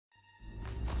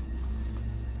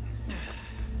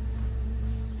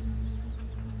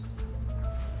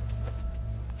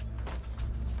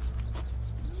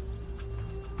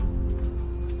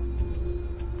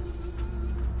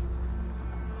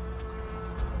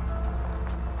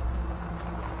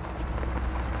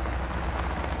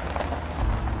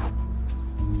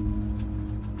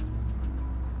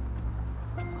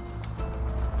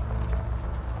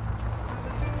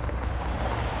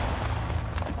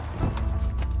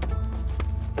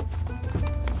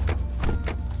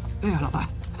哎呀，老板！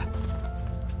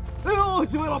哎呦，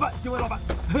几位老板，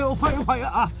哎呦，欢迎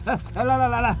啊！哎，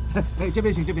来，哎，这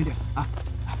边请啊！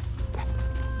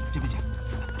这边请。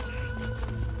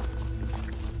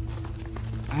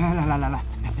哎，来，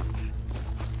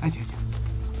哎，请。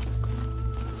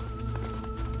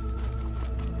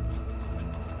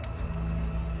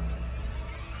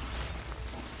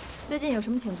最近有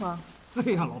什么情况？哎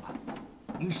呀，老板，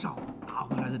您上午拿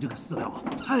回来的这个饲料啊，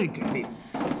太给力了，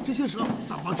这些蛇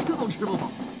怎么吃都吃不饱。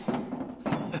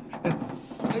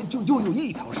就有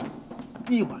一条蛇，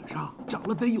一晚上长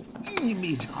了得有1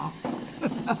米长。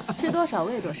吃多少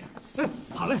喂多少。哎，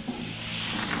好嘞。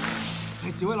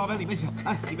哎，几位老板里面请，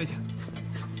里面请。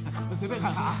随便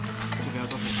看看啊，这边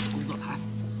都是工作台。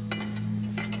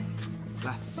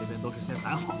来，这边都是先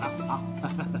攒好的啊。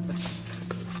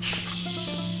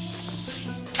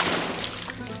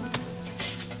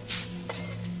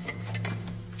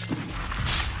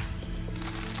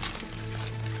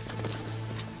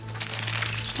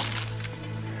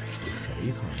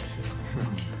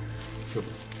是不？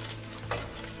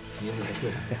你也是在对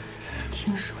来。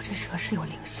听说这蛇是有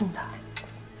灵性的，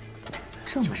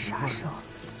这么杀生，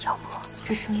要不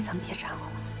这生意咱们别掺和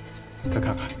了。再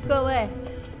看看。各位，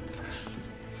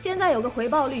现在有个回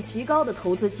报率极高的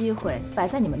投资机会摆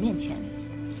在你们面前。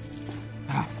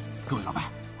来，各位老板，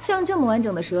像这么完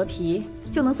整的蛇皮，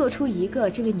就能做出一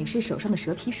个这位女士手上的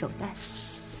蛇皮手袋，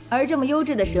而这么优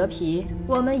质的蛇皮，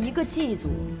我们1个季度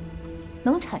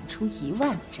能产出1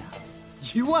万张。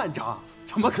1万张？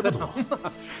怎么可能？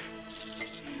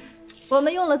我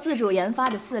们用了自主研发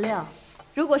的饲料，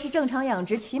如果是正常养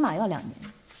殖，起码要2年，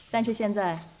但是现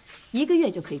在1个月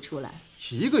就可以出来。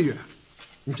1个月？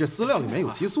你这饲料里面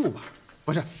有激素吧？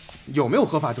不是，有没有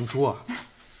合法证书啊？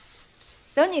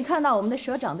等你看到我们的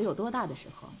蛇长得有多大的时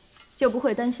候，就不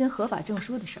会担心合法证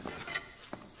书的事儿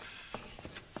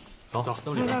了。走，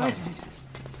都里来，请。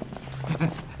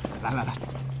来，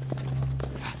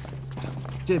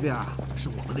这边啊是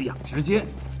我们的养殖间。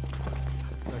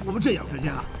我们这养殖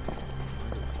间啊，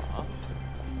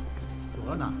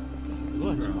蛇呢？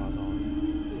乱七八糟的。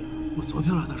我昨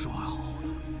天来的时候还好好的。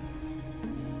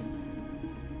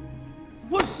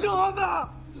我蛇呢？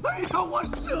哎呀，我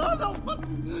蛇呢？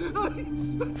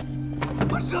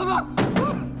我蛇呢？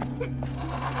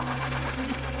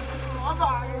老板，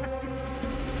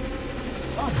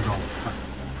让不让我看？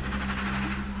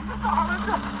哪儿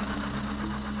呢？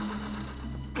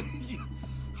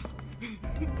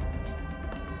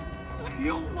哎呦，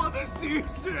我的心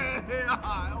血呀！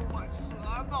我蛇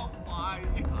呢？哎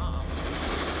呀！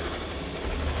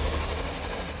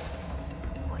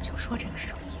我就说这个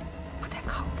生意不太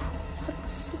靠谱，才不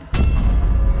信。才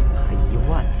1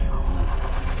万条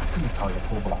，1条也出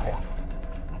不来呀。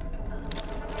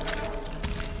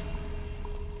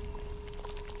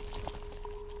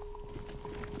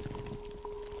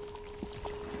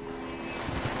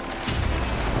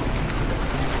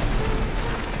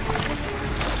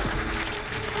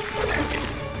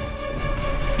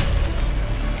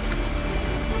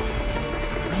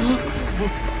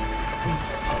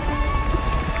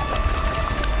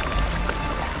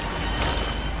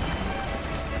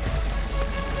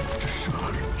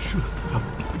这饲料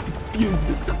变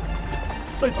得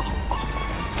太大了吧？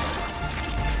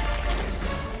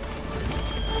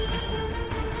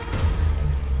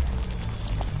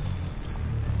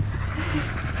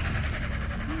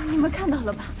你们看到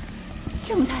了吧？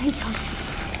这么大一条蛇，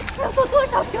能做多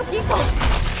少蛇皮手？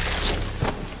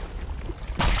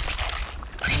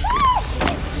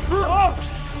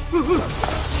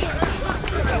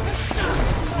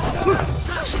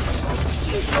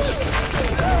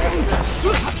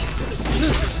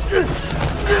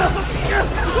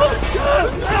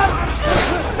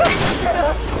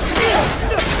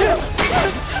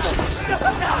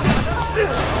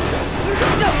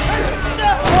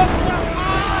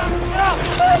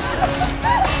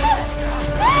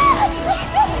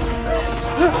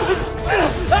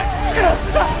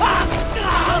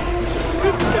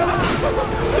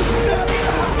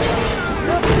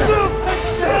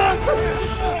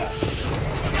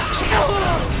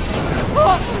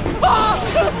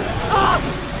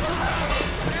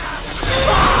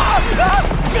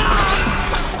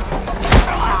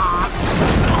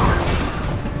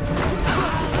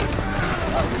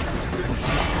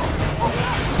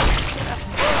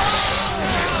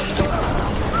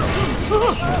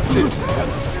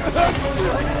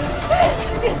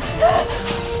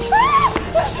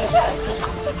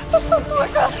我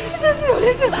说是不是有灵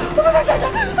性？我不能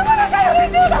下有灵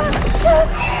性的。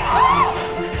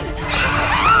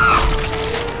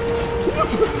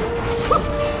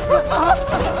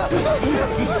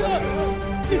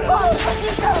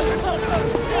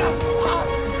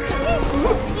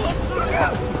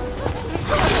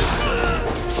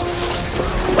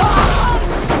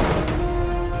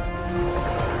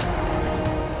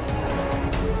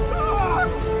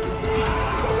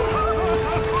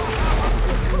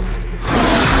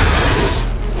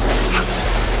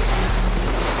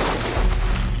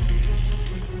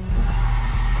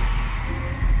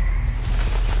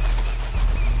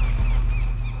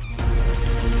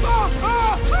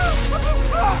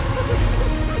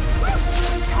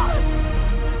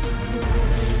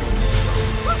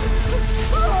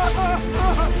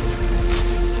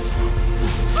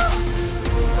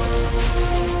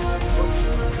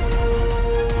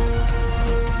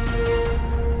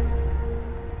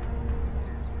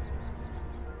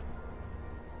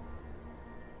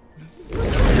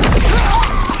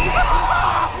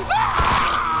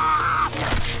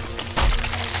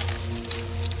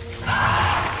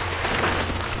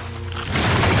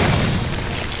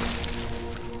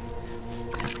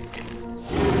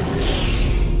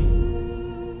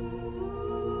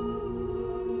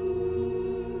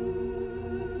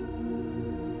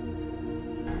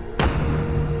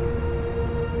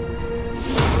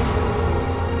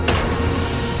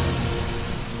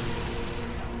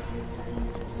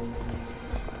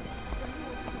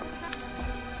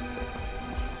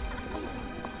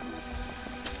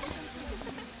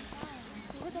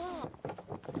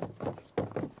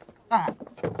哎，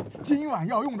今晚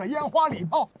要用的烟花礼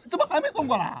炮怎么还没送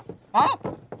过来啊？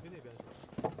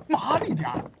麻利点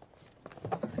儿。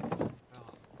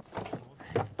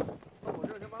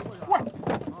喂，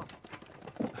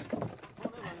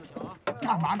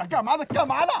干嘛呢？干嘛呢？干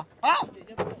嘛呢？啊！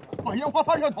把烟花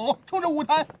发射筒冲着舞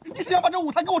台，你是想把这舞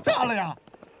台给我炸了呀？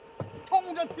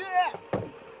冲着贴！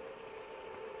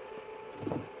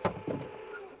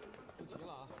不齐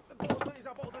了啊！帮我推一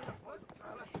下，帮我推一下。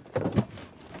来。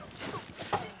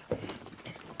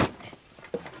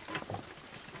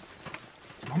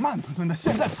怎么慢吞吞的，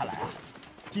现在才来啊？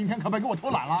今天可别给我偷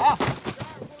懒了啊！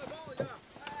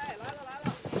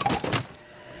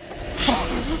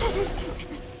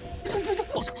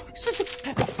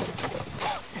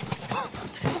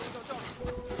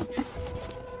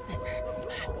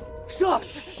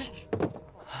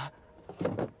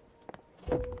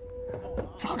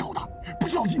咋搞的？不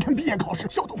知道今天毕业考试，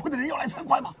校董会的人要来参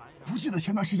观吗？不记得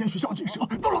前段时间学校进蛇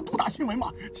闹了多大新闻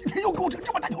吗？今天又构成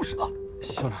这么大条蛇。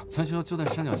校长，咱学校就在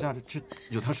山脚下，这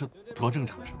有条蛇多正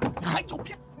常的事。还有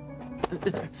变！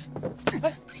别！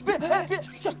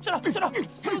校长，不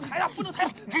能踩呀，不能踩呀，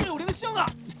是有灵性啊！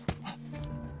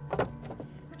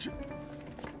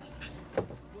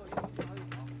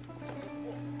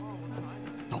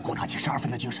都给我打起12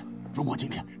分的精神！如果今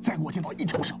天再给我见到一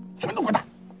条蛇，全都滚蛋！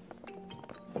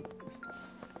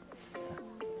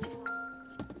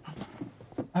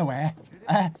哎喂，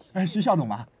哎，徐校董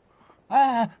吗？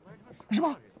哎，是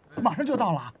吧？马上就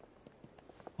到了。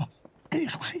哦，给你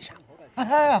收拾一下。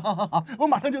哎，好，我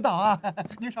马上就到啊！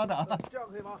您稍等。这样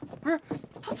可以吗？不是，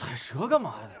他踩蛇干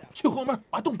嘛呀？去后门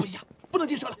把洞补一下，不能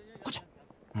进蛇了，快去！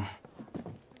嗯。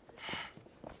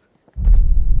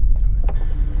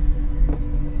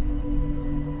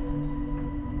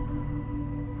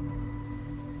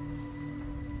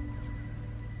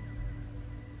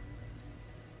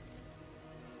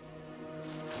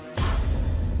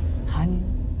哈尼，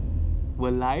我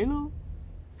来喽！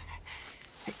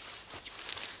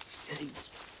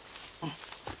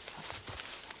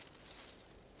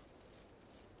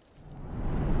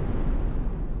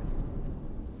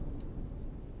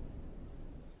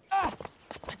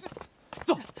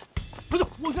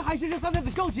我是海西市3队的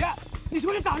肖杰，你是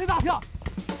不是打这大票？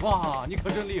哇，你可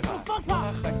真厉害！放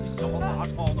开！海西小王八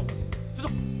超呢，我。走。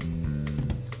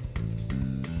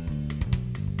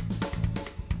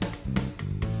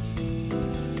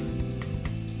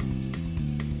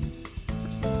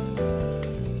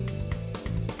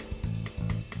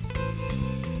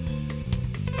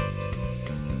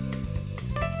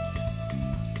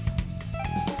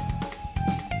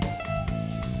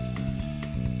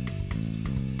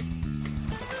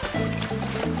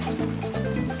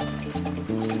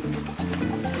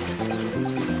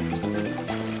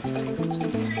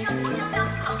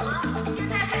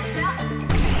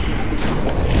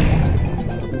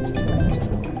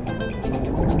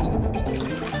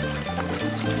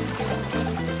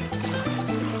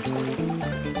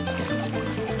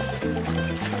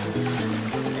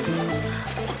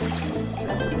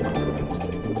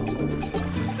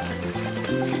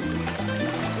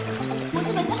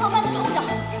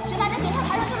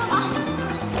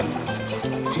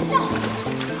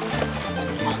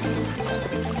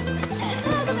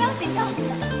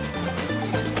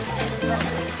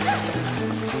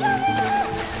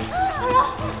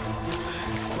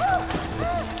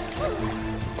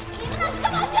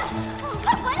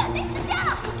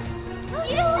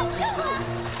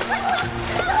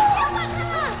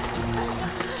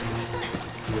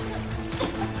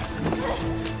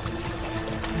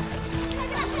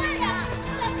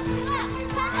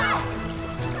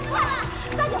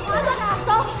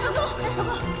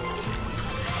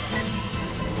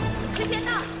先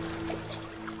到。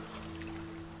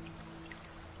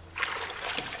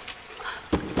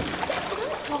真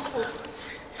拖后腿，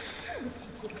事不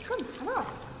起急的，干嘛呢？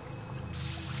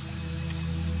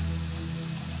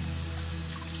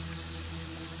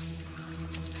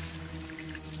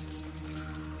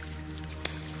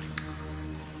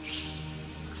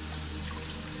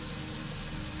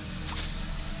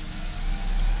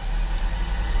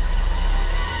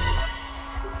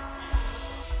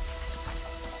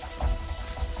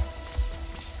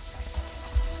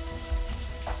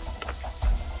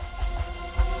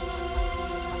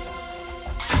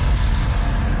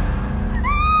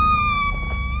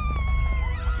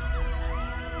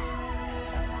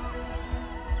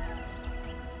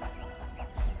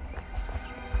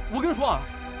 我跟你说啊，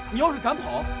你要是敢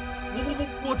跑，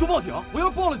我就报警。我要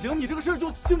是报了警，你这个事儿就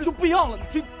性质就不一样了，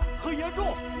挺很严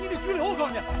重，你得拘留。我告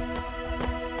诉你，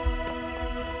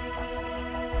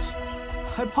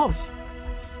还报警，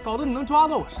搞得你能抓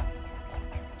到我似的。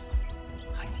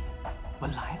喊你，我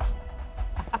来了。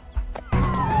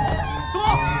走！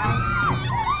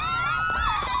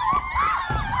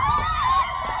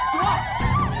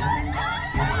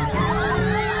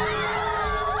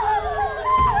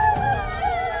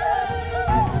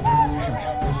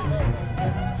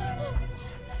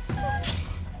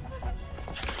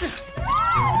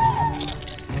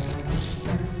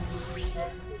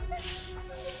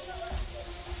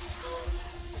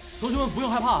同学们不用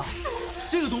害怕，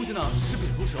这个东西呢是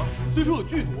蝙蝠蛇，虽说有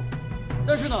剧毒，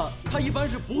但是呢它一般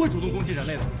是不会主动攻击人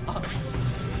类的啊。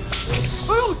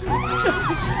哎呦！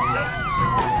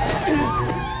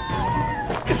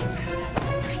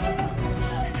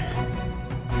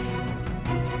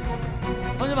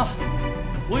同学们，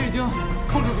我已经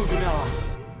控制住局面了。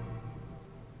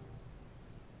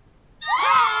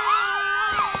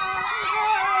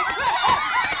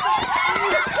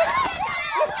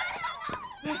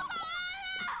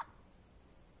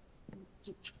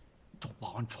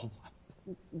 臭保安，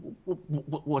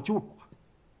我就是保安，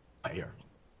白人了。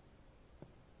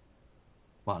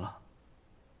完了，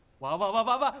完！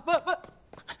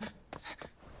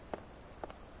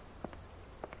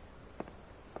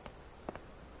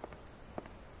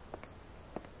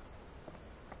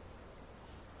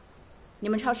你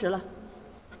们超时了。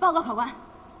报告考官，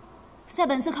在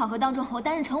本次考核当中，我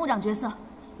担任乘务长角色，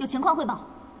有情况汇报。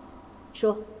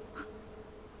说。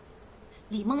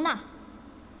李梦娜。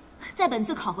 在本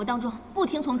次考核当中，不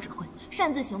听从指挥，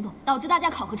擅自行动，导致大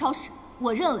家考核超时。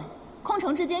我认为，空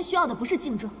乘之间需要的不是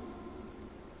竞争，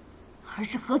而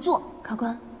是合作。考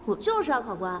官，我就是啊，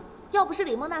考官，要不是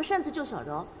李梦娜擅自救小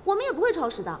柔，我们也不会超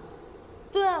时的。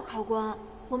对啊，考官，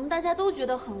我们大家都觉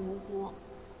得很无辜。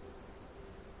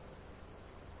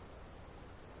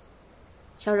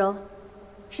小柔，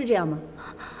是这样吗？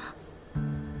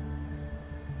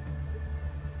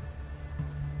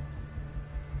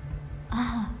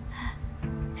 啊，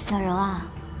小柔啊，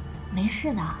没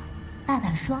事的，大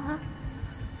胆说啊。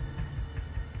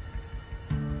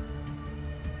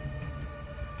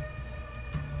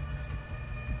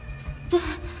对。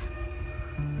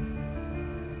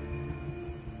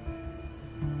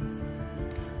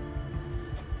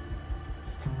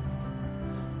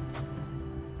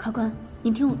考官，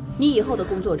您听我，你以后的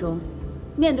工作中，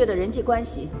面对的人际关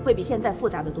系会比现在复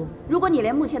杂得多。如果你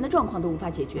连目前的状况都无法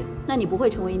解决，那你不会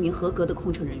成为一名合格的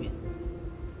空乘人员。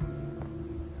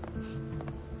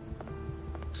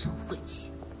真晦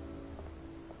气！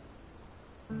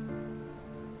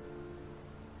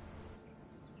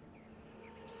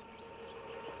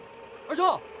二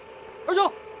舅，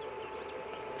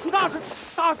出大事！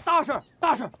大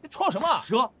事！你闯什么？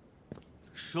蛇！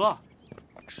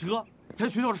咱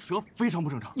学校的蛇非常不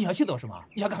正常。你还记得是吗？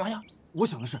你想干嘛呀？我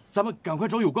想的是，咱们赶快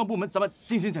找有关部门，咱们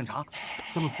进行检查，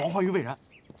咱们防患于未然。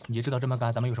你知道这么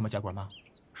干咱们有什么结果吗？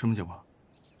什么结果？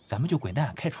咱们就滚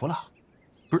蛋，开除了。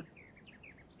不是，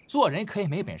做人可以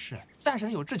没本事，但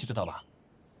是有志气，知道吧？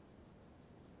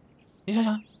你想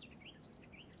想。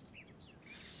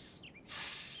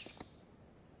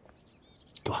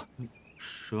给我。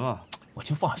蛇，我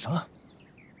就放绳。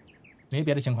没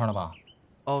别的情况了吧？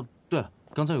哦，对了，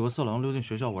刚才有个色狼溜进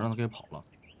学校，我让他给跑了。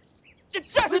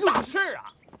这是大事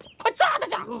啊！快抓他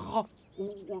去！好，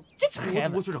我这孩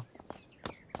子，我去找。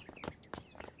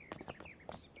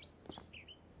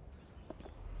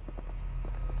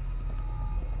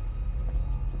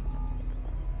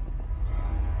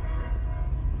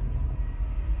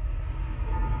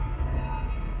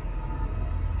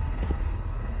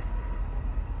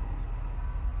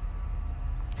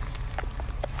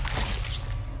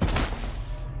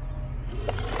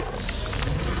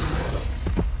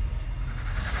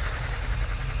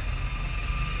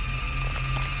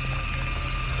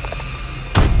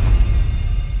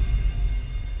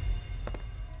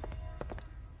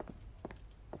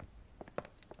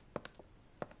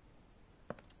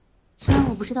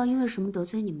不知道因为什么得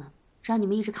罪你们，让你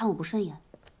们一直看我不顺眼。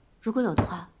如果有的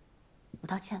话，我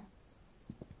道歉。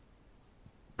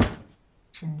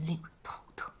真令人头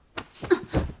疼。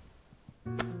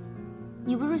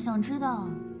你不是想知道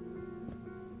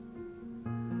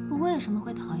我为什么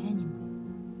会讨厌你吗？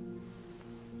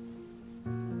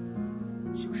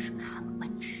就是看不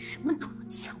惯你什么都要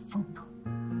抢风头。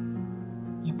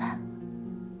明白了？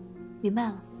明白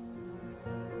了。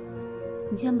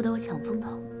你见不得我抢风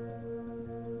头，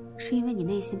是因为你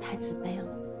内心太自卑了。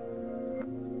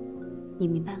你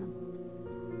明白了吗？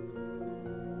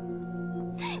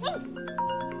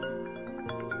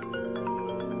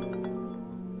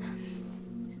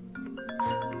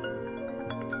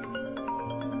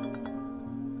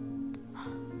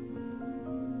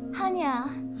哈尼啊，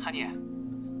哈尼，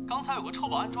刚才有个臭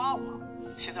保安抓我，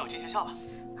现在我进学校了。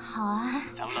好啊，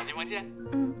咱们老地方见。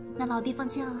那老地方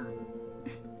见了。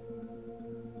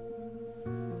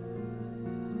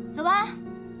走吧，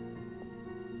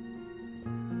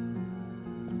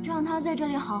让他在这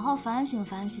里好好反省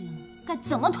反省，该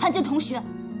怎么团结同学。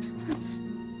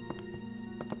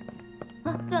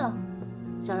啊，对了，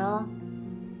小柔，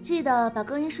记得把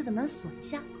更衣室的门锁一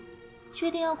下，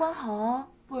确定要关好哦，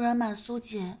不然马苏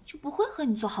姐就不会和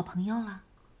你做好朋友了。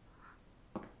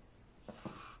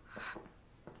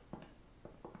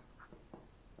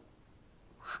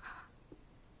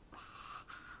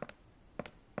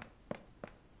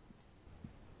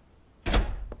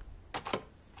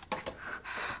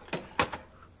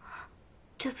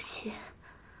对不起。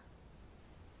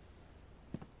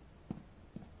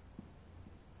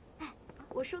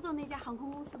我收到那家航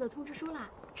空公司的通知书了。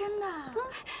真的？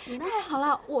你呢？太好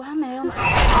了，我还没有呢。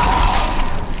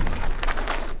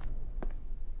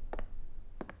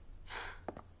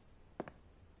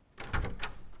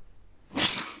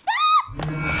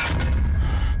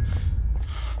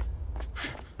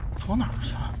躲哪儿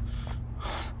去了？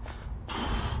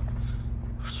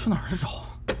去哪儿去找？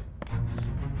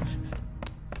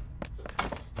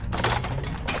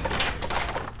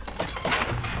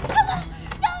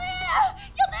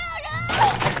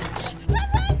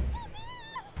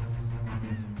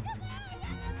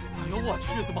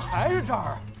怎么还是这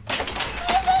儿？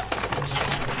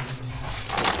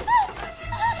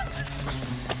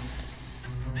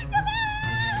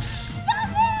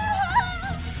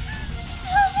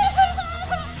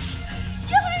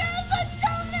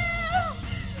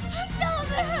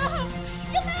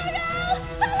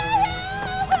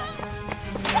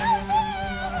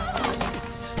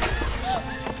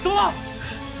怎么了？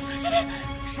这边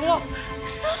蛇！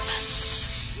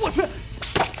我去！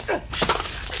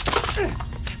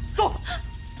走！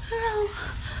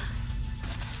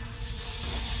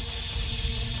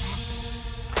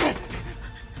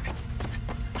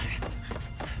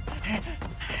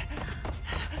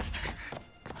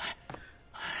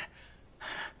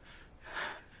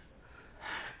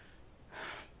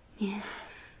你还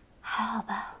好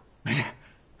吧？没事。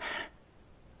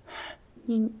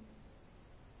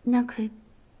那可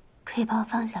以把我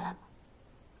放下来吗？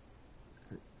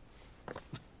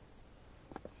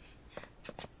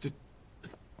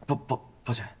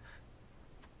抱歉。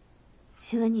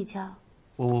请问你叫？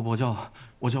我叫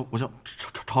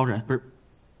超人，不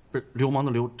是流氓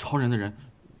的流，超人的人，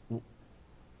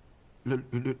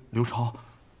刘超。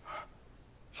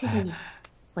谢谢你，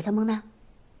我叫孟娜。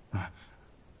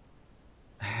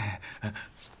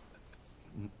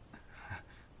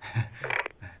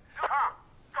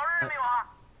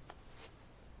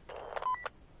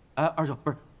哎，二舅，不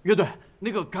是乐队，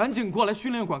那个赶紧过来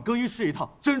训练馆更衣室一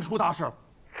趟，真出大事了。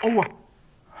Over。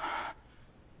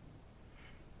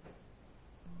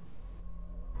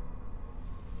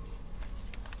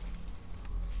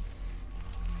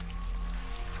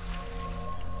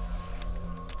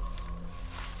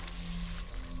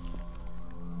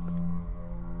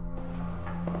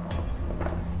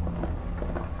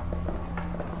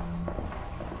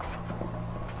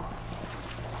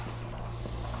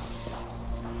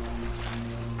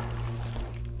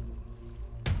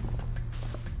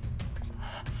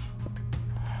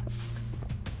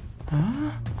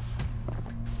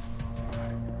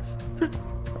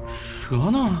蛇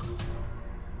呢？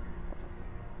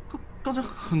刚才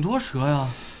很多蛇呀，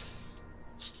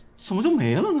怎么就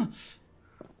没了呢？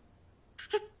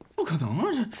这不可能啊！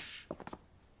这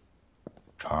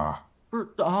成儿，不是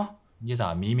啊？你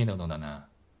咋迷迷瞪瞪的呢？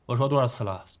我说多少次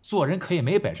了，做人可以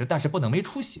没本事，但是不能没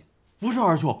出息。不是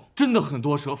二舅，真的很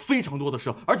多蛇，非常多的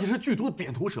蛇，而且是剧毒的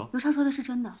扁头蛇。刘超说的是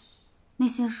真的，那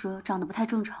些蛇长得不太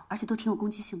正常，而且都挺有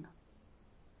攻击性的。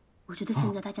我觉得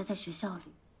现在大家在学校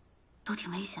里都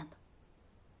挺危险的。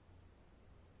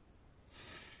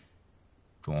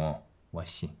中，我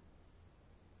信。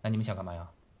那你们想干嘛呀？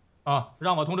啊，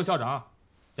让我通知校长，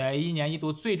在1年1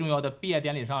度最重要的毕业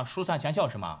典礼上疏散全校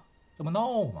是吗？这不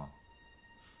闹吗？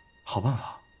好办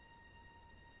法。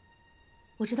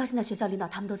我知道现在学校领导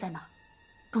他们都在哪儿，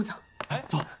跟我走。哎，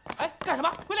走。哎，干什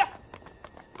么？回来！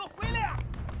给我回来呀！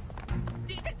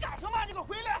你这干什么？你给我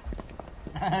回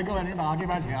来！各位领导这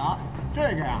边请。这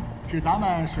个呀是咱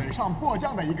们水上迫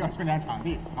降的一个训练场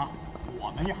地啊。我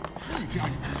们呀一直按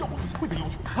照校委会的要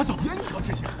求，走，严格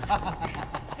执行。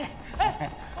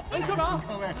哎，校长，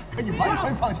各位可以完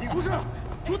全放心。出事，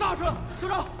出大事了！校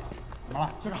长，怎么了？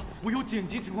校长，我有紧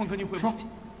急情况跟您汇报。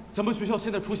咱们学校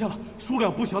现在出现了数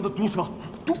量不详的毒蛇。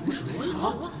毒蛇？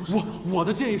我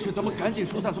的建议是，咱们赶紧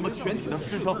疏散咱们全体的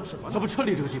师生，咱们撤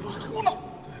离这个地方。胡闹！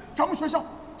咱们学校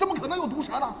怎么可能有毒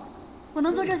蛇呢？我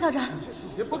能作证，校长，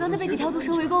我刚才被几条毒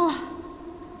蛇围攻了。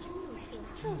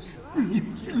你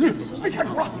被开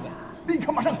除了，立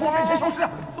刻马上从我面前消失！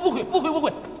不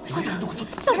会！校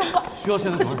长，学校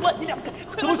现在多人？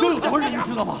咱们学校有多人，你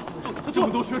知道吗？这么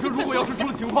多学生，如果要是出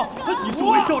了情况，你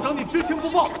作为校长，你知情不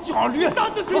报，法律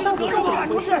担得起你责任吗？赶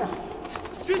出去！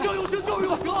学校有蛇就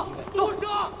有蛇，毒蛇！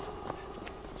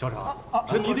校长，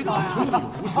这你得搞清楚，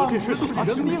毒蛇这事都是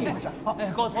人命啊！哎，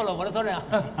搞错了，我的责任啊！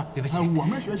对不起。我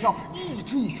们学校一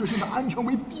直以学生的安全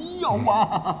为第一要务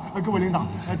啊！各位领导，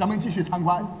咱们继续参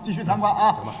观啊！继续参观。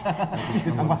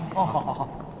哦，好。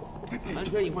安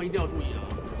全隐患一定要注意啊！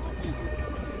必须，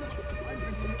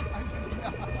安全第一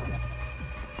啊！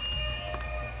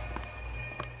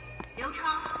刘超、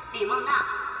李梦娜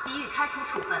给予开除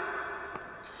处分。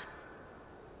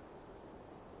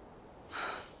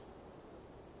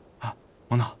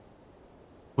梦娜，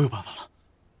我有办法了。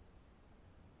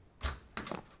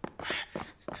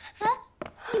哎，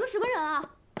你们什么人啊？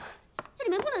这里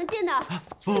面不能进的。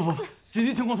不，紧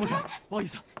急情况，同学，不好意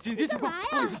思，紧急情况，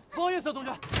不好意思，同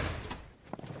学。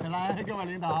来，各位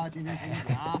领导，请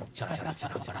啊！校长，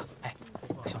哎，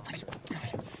校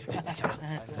长，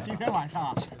今天晚上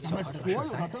啊，咱们所有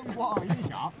的灯光、音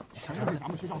响全都是咱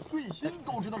们学校最新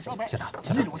购置的设备，校长，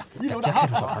一流的别开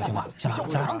除校草了，行吗？校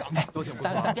长，哎，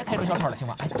咱别开除校草了，行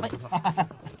吗？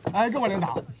哎，各位领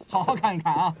导，好好看一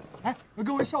看啊！哎，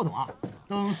各位校董啊，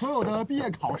等所有的毕业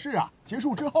考试啊结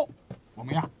束之后，我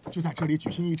们呀就在这里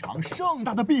举行一场盛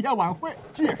大的毕业晚会。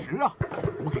届时啊，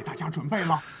我给大家准备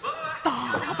了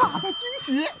大的惊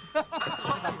喜。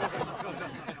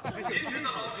今天的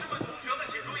老师们、同学们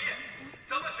请注意，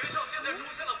咱们学校现在出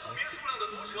现了不明数量的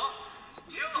毒蛇，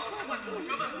请老师们、同学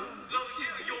们冷静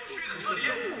有序的撤离。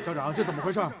校长，这怎么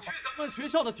回事？去咱们学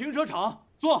校的停车场，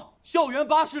坐校园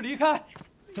巴士离开。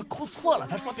他勾错了，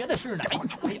他说别的事呢。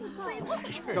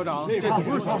校长，这可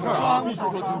不是小事啊，必须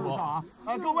说清楚啊！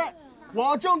各位，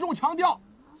我郑重强调，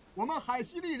我们海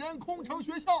西丽人空乘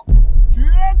学校绝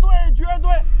对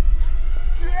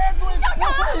不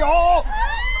会有。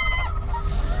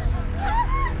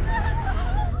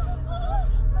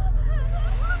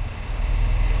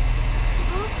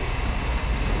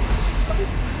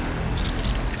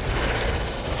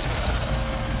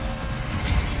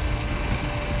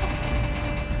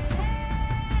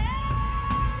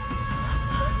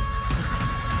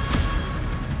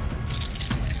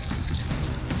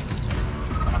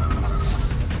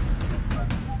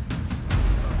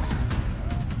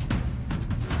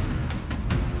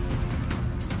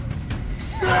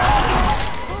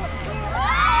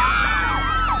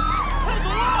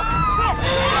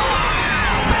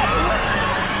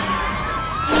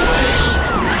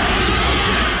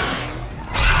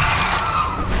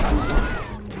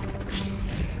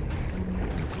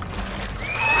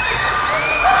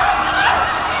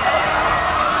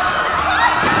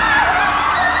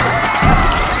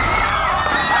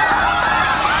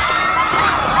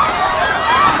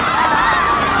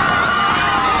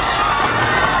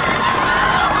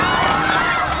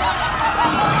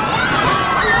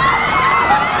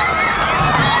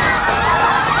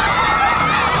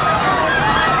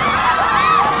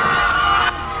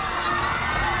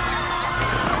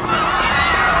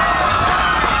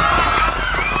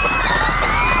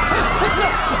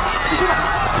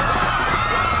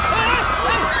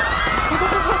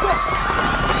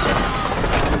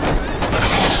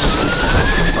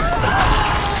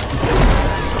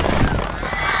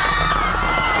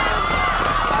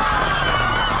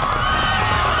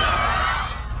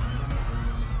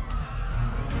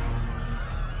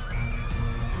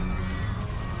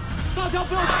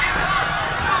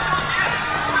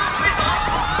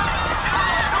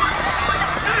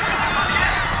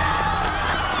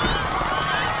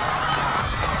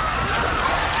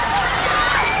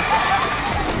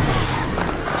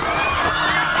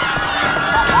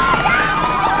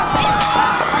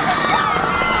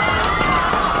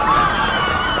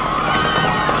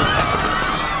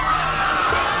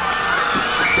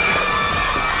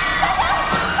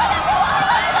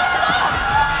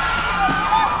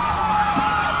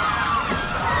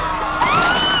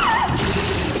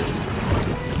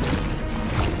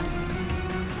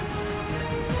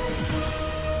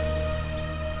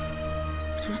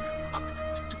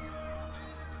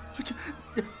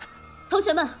同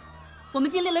学们，我们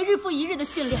经历了日复一日的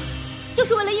训练，就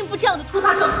是为了应付这样的突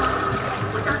发状况。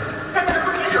我相信大家能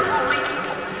够携手克服危机，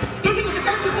也请你们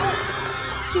相信我，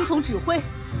听从指挥，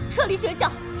撤离学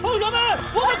校。同学们，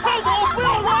我们快走，不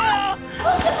要乱啊！同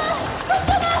学们，大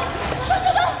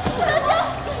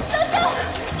家，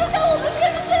就像我们学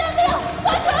生训练那样，划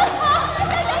船，好，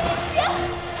大家一起，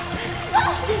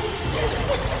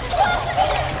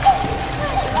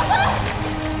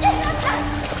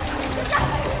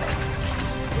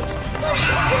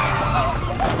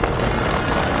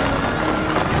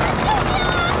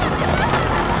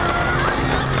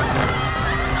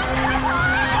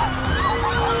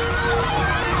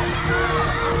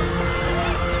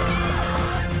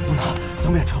露娜，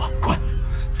咱们也撤了，快！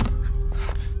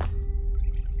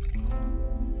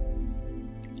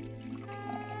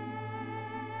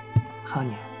哈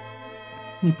尼，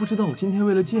你不知道我今天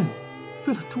为了见你，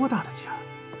费了多大的劲儿。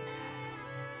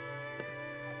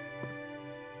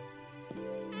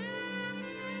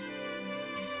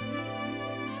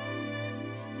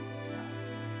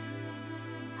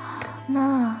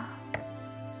那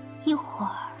一会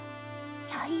儿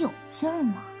你还有劲儿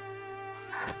吗？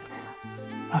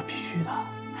那必须的。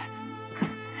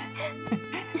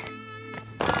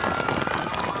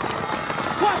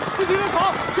快，去停车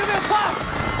场，前面快！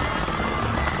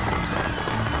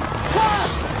快，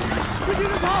去停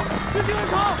车场，去停车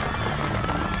场！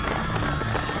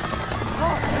好，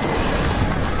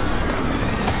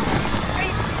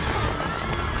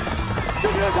去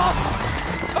停车场，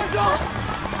安静！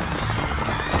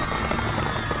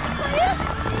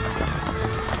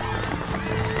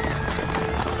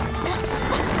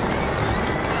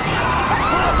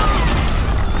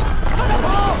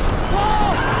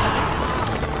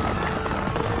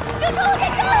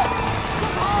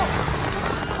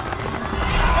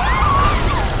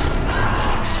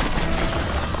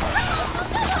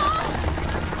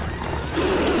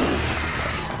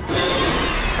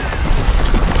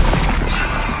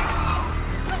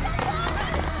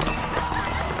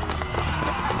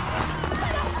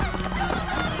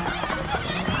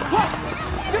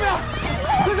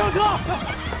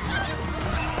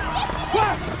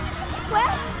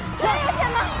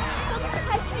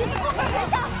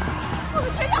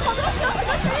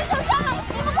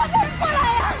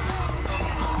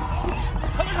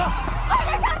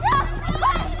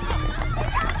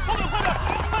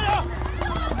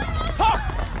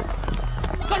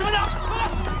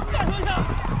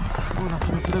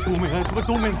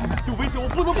都没来呢，有危险我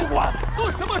不能不管。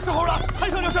都什么时候了，还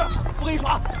想这事？我跟你说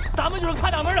啊，咱们就是看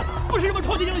大门的，不是什么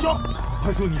超级英雄。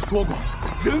二舅，你说过，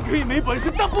人可以没本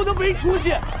事，但不能没出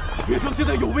息。学生现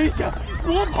在有危险，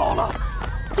我跑了，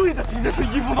对得起这身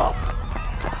衣服吗？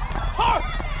超儿，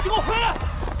你给我回来！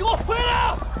你给我回来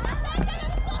啊！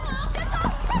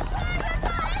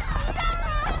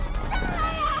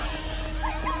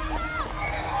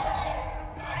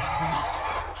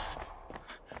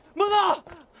梦娜！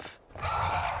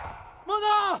梦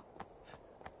娜！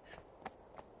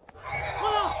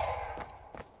梦娜！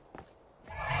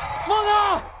梦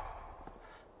娜！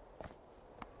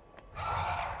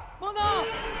梦娜！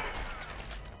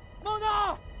梦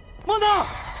娜！梦娜！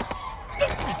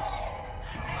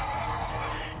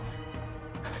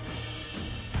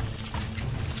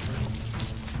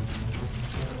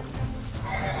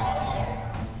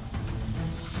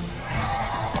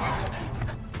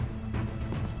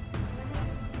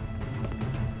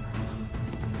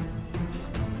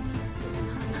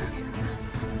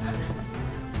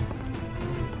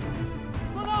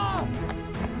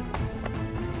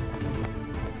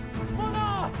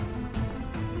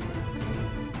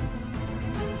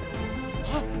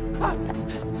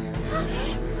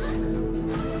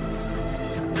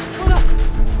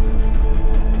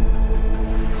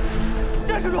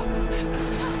站住！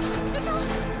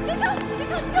刘超，你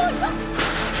听我说。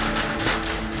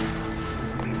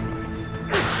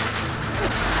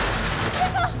刘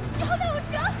超，你后面有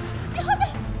蛇，你后面。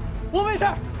我没事。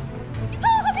你快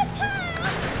往后面看啊！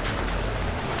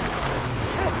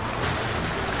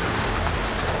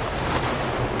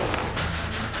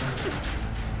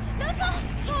刘超，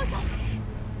听我说。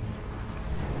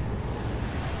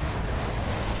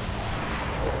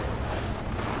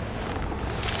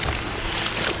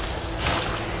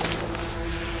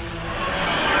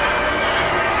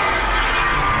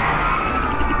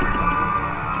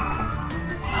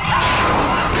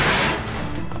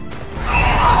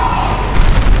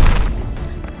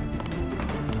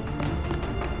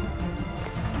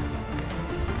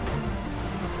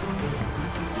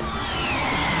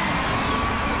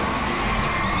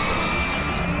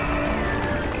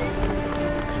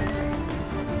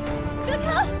刘超，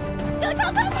刘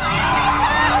超，快跑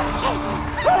呀！刘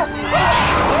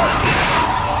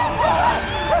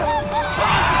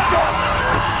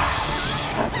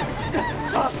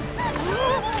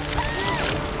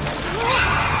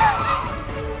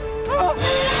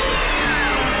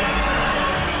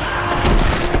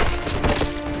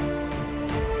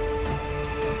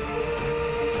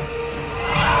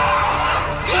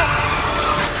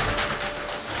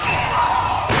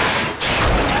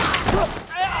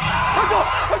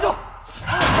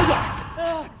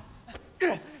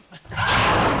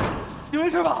你没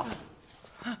事吧？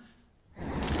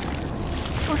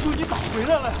二叔，你咋回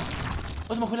来了呀？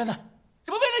我怎么回来呢？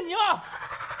这不为了你吗？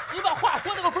你把话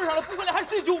说那个份上了，不回来还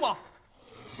睡觉吗？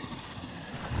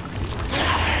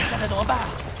现在怎么办啊？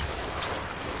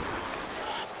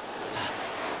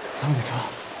咱们给车，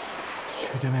去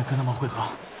对面跟他们汇合，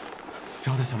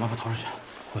然后再想办法逃出去。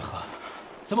汇合？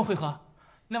怎么汇合？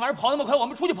那玩意儿跑那么快，我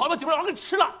们出去跑，把几个人给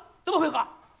吃了，怎么汇合？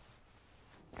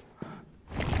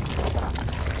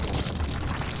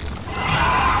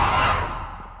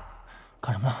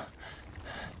干什么呢？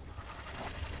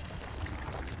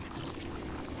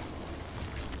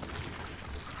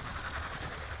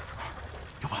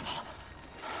有办法了。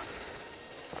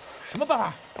什么办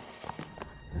法？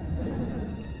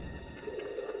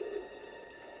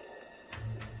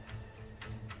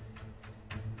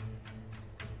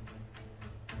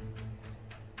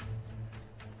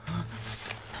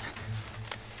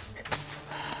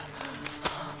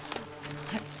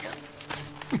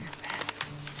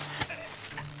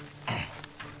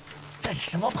这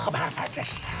什么破办法？这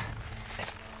是！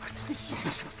这小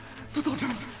点声，都到这儿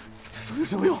了，再说有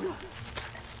什么用？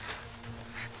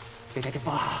姐姐，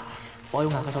保佑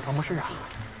俺和小超没事啊！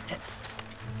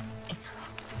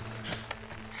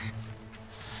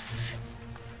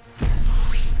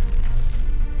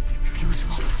有蛇！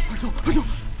二舅，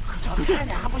找着看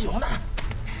见还不行呢！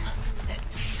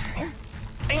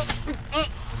哎呦，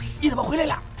你怎么回来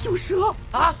了？有蛇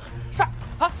啊！啥？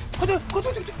啊！快退！快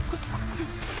走！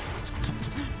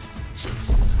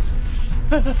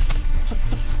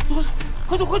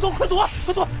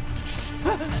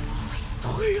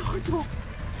对呀，二舅，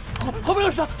后面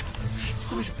有蛇，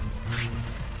后面是，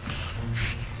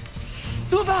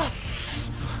怎么办？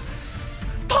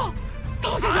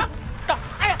逃下去！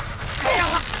哎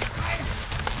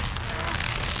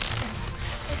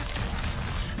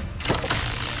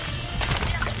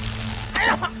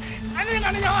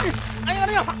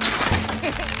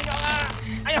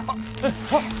呀！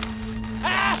超！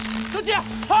哎，手机，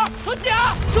超，手机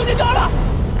啊，手机掉了！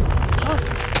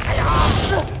哎呀！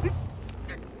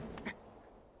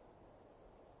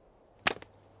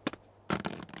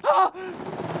啊！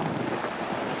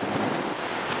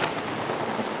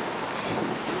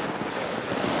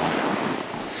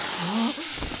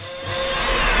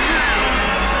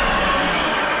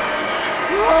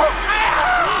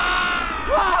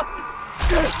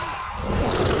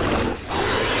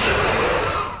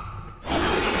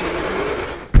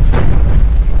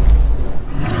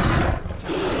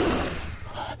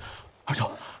二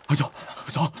舅，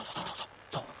走！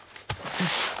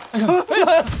哎呀！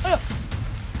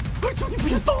二舅，你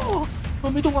别动啊！我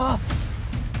没动啊！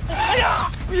哎呀，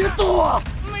别动啊！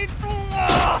没动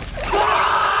啊！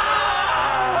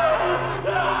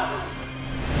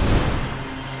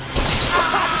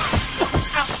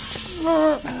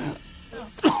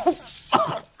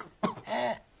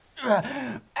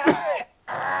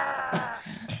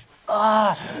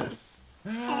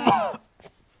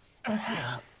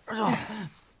二舅，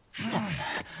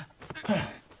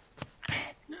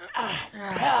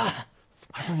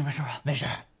二舅，你没事吧？没事，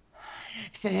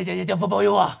谢谢姐姐江父保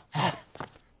佑啊！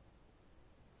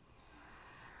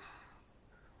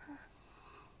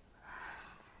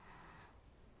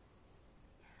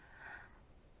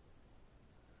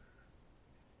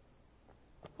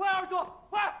快，二舅，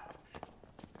快！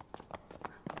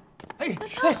刘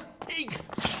超，我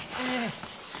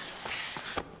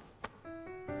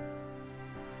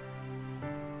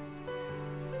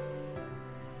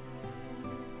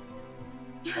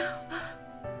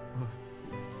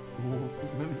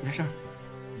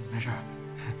没事，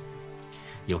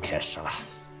又开始了。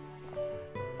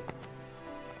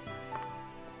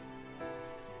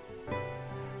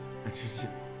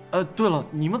对了，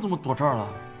你们怎么躲这儿了？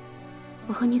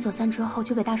我和你走散之后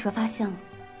就被大蛇发现了，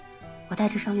我带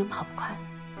着伤员跑不快，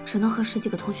只能和10几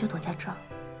个同学躲在这儿。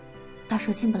大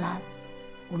蛇进不来，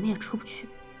我们也出不去。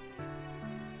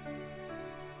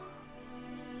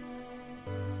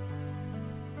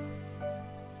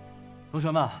同学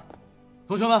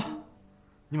们，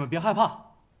你们别害怕，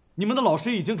你们的老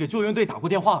师已经给救援队打过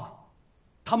电话了，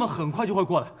他们很快就会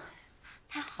过来。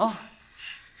啊！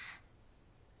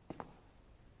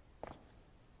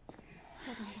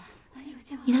再等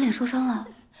等，你的脸受伤了。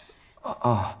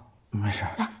啊，没事。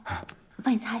来，我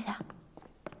帮你擦一下。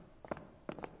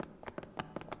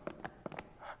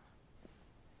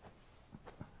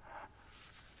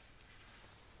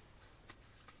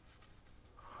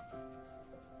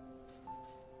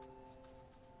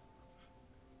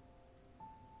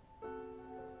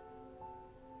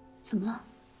怎么了？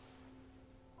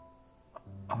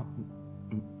啊，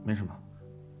没什么。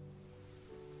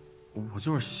我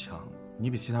就是想，你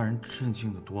比其他人镇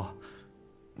静的多，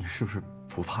你是不是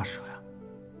不怕蛇呀？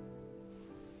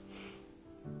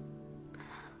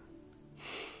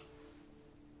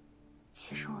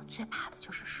其实我最怕的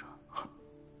就是蛇。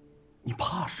你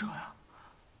怕蛇呀？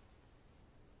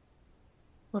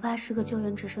我爸是个救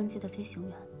援直升机的飞行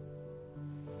员，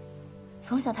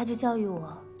从小他就教育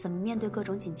我怎么面对各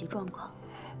种紧急状况，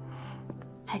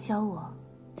还教我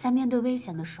在面对危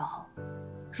险的时候，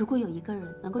如果有一个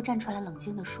人能够站出来冷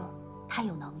静地说他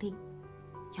有能力、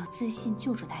有自信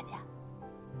救助大家，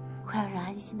会让人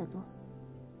安心得多。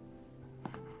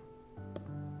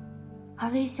而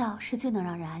微笑是最能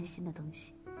让人安心的东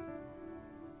西。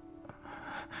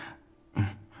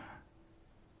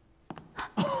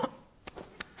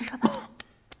没事吧？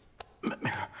没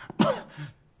事。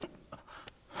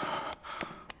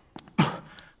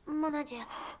梦娜姐，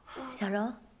小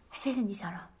柔，谢谢你，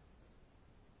小柔。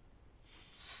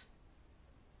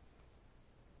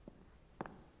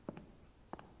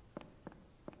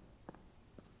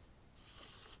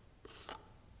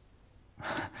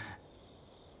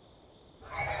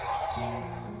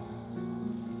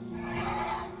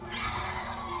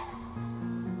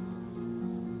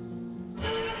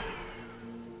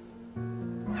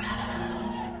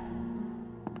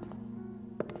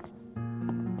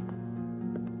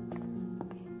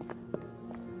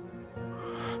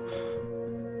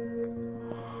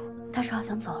大蛇好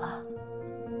像走了。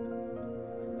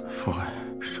不会，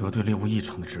蛇对猎物异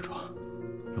常的执着，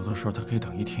有的时候它可以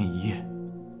等1天1夜。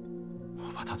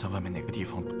我把它在外面哪个地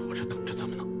方躲着等着，怎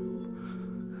么能？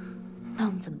那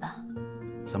我们怎么办？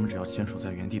咱们只要坚守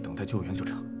在原地等待救援就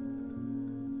成。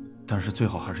但是最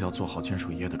好还是要做好坚守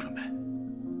1夜的准备。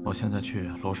我现在去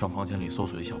楼上房间里搜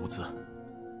索一下物资。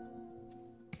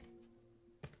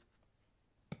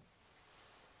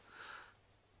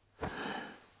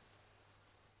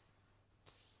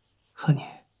和你，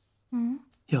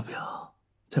要不要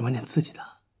再玩点刺激的？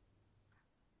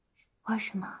玩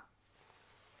什么？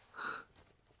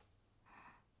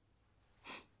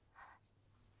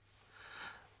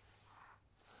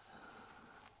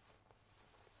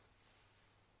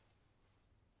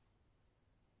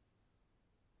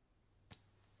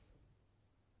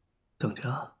等着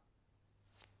啊。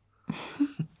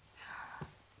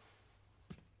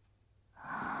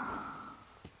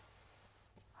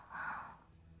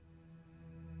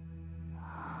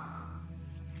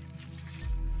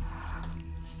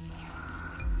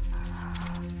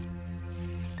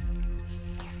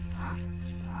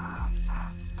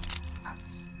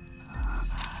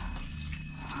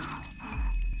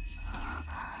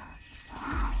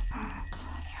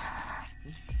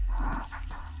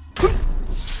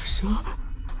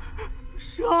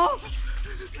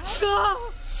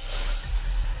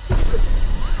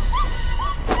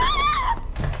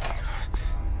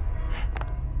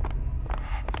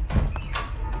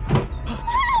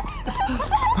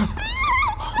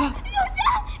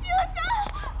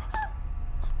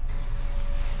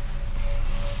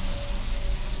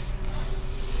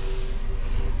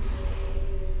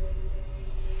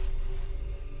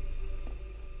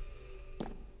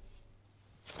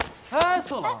哎，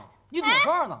色狼，你躲这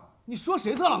儿呢？你说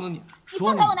谁色狼呢？你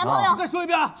说你放开我男朋友！你再说一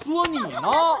遍！说你呢？你个看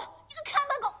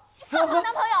门狗！你放开我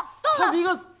男朋友！够了！他是一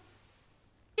个……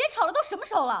别吵了，都什么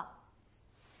时候了？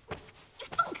你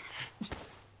放开！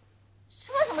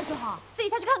什么时候？自己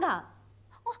下去看看。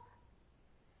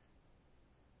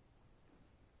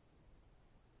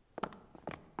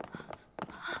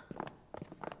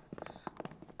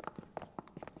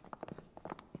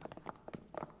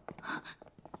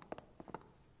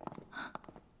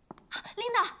琳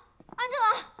达，安静了！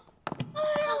哎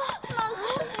呀，老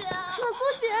苏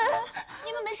姐，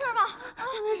你们没事吧？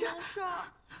没事。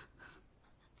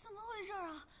怎么回事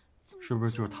啊？是不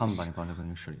是就是他们把你关在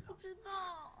更衣室里的？不知道。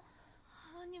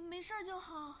你们没事就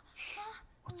好。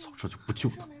我早知道就不救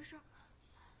他。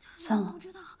算了，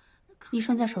医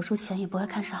生在手术前也不会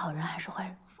看是好人还是坏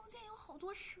人。房间有好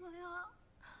多蛇呀！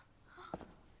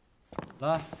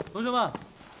来，同学们，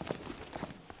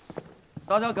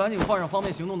大家赶紧换上方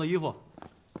便行动的衣服。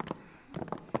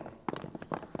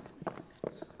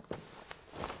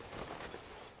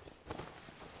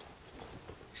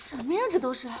什么呀？这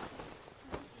都是。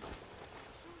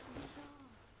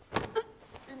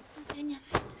给你，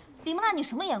李梦娜，你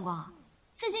什么眼光啊？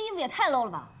这件衣服也太 low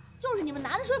了吧！就是你们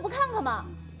拿的时候也不看看吗？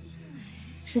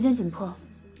时间紧迫，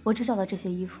我只找到这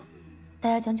些衣服，大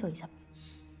家将就一下吧。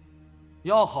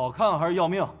要好看还是要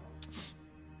命？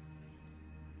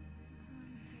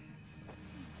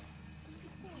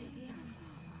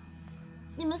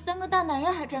你们3个大男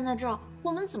人还站在这儿，我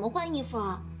们怎么换衣服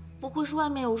啊？不会是外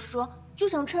面有蛇，就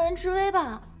想趁人之危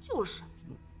吧？就是。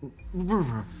不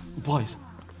是，不好意思。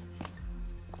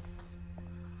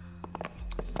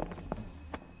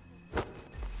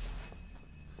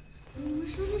你们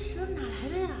说这蛇哪来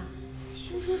的呀？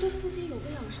听说这附近有个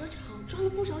养蛇场，装了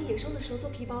不少野生的蛇做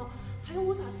皮包，还有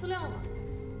违法饲料呢。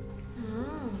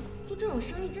做这种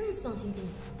生意真是丧心病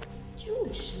狂。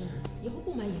就是，以后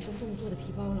不买野生动物做的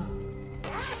皮包了。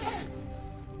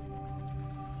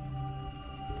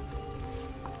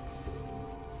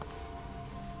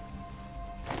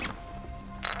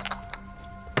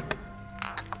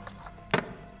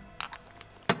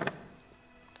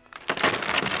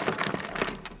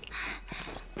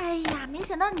哎呀，没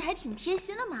想到你还挺贴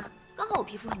心的嘛！刚好我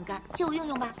皮肤很干，借我用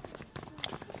用吧。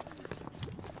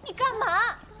你干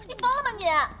嘛？你疯了吗你？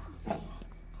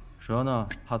蛇呢，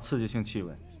怕刺激性气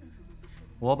味。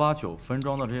我把酒分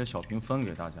装的这些小瓶分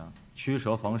给大家，驱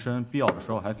蛇防身，必要的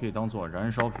时候还可以当做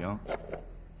燃烧瓶。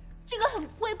这个很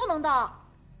贵，不能倒。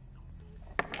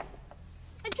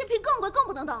哎，这瓶更贵，更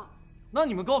不能倒。那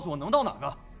你们告诉我能倒哪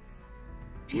个？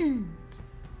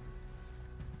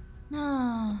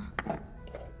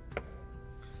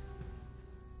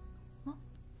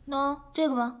那这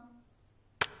个吧。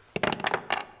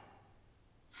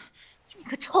你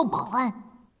个臭保安！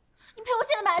你赔我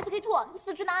现在买 SK2，你个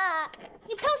死直男癌！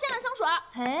你赔我限量香水。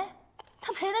赔？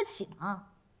他赔得起吗？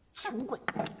穷鬼！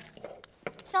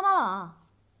乡巴佬，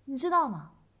你知道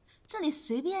吗？这里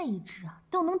随便一支啊，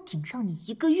都能顶上你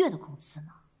1个月的工资呢。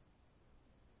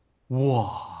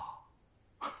哇！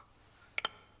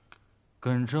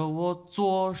跟着我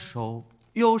左手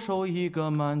右手一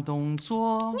个慢动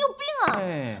作。你有病啊！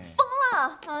哎，疯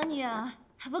了啊你啊！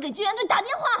还不给救援队打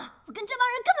电话！我跟这帮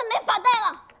人根本没法待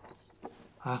了。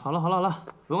哎，好了，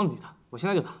不用理他，我现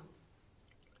在就打。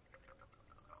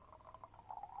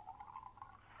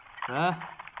喂，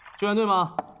救援队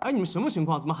吗？哎，你们什么情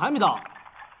况？怎么还没到？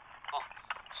哦，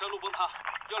山路崩塌，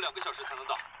要2个小时才能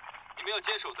到。你们要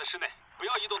坚守在室内，不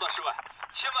要移动到室外，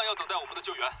千万要等待我们的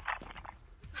救援。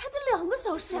还得2个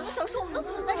小时，2个小时我们都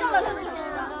死在这儿了，是不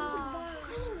是？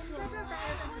可是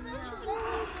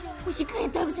我一个也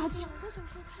待不下去，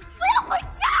我要回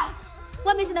家。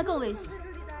外面现在更危险，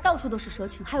到处都是蛇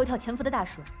群，还有一条潜伏的大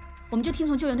蛇。我们就听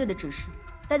从救援队的指示，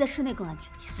待在室内更安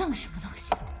全。你算个什么东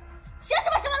西？凭什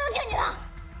么什么都听你的？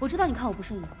我知道你看我不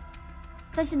顺眼，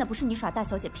但现在不是你耍大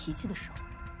小姐脾气的时候。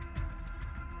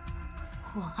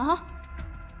我？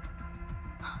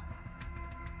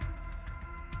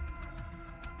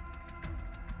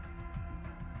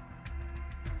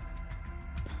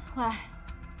喂，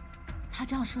他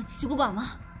这样说你就不管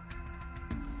吗？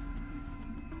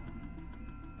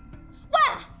喂！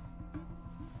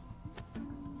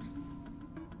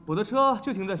我的车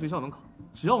就停在学校门口，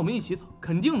只要我们一起走，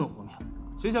肯定能活命。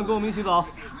谁想跟我们一起走？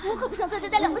我可不想在这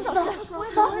待2个小时。走，我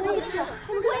也去。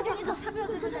我也跟你走。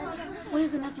我也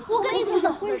跟他走。我跟你一起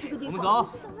走。我们走。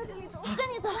我跟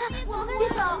你走。别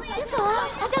走，别走啊！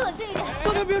大家冷静一点。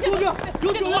大家别出去，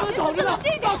有卷帘门挡着呢，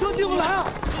大车进不来啊！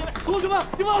同学们，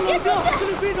你们要冷静，这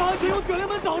里非常安全，有卷帘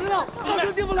门挡着呢，大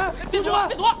车进不来。同学们，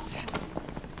别躲！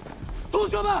同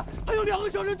学们，还有2个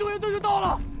小时救援队就到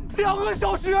了，2个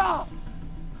小时啊！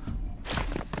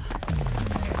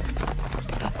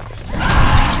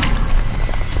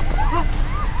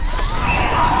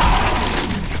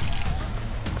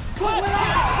快回来！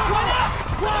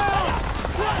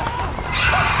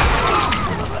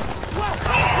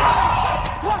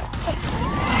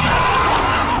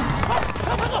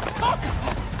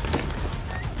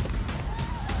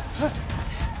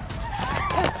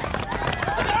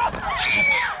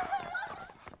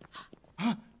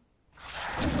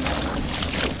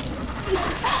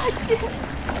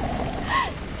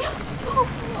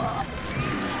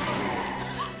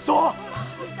走！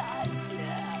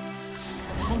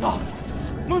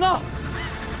孟娜，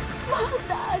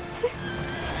大姐，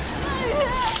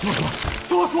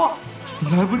听我说，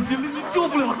来不及了，你救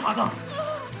不了他的。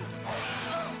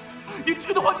你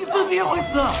去的话，你自己也会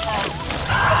死。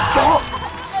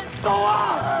走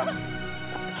啊！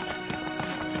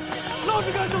愣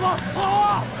着干什么？跑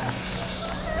啊！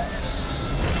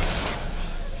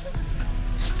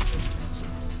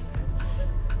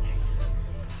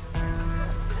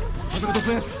把这个都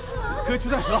分下去。可以驱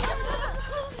散蛇。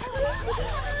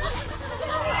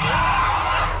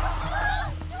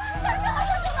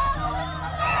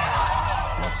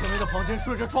往前面的房间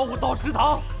顺着窗户到食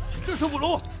堂，这是5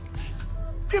楼。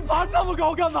你爬这么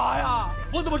高干嘛呀？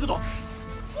我怎么知道？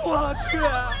我去！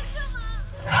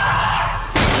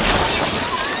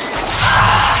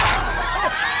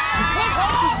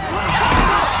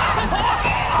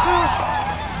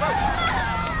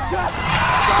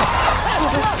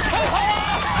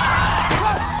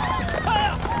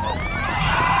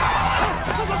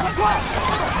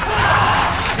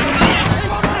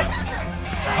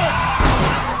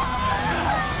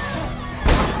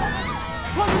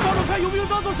快去找找看有没有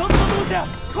当做绳子的东西！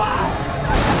快！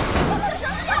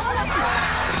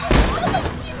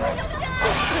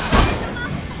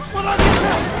我拉进去！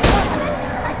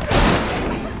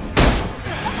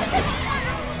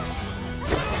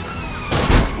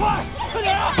快，快点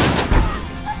啊！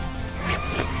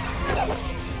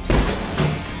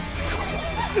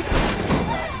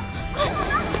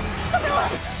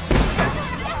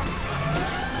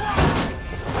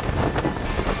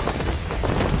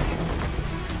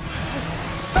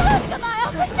干嘛呀？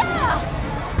快下呀！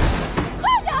快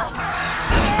点！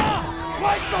快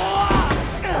走啊！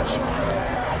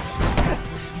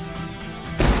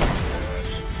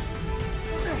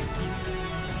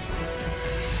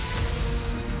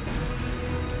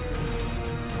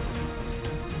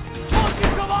放弃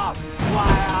什么？快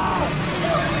啊！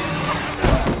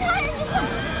吓人你！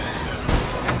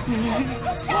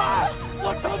快！我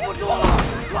撑不住了！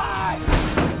快！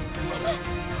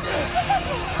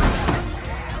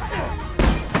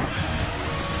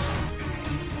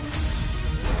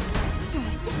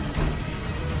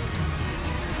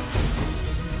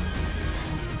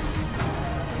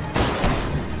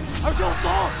二舅走！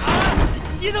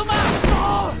你能慢走！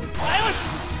哎呦，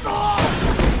走！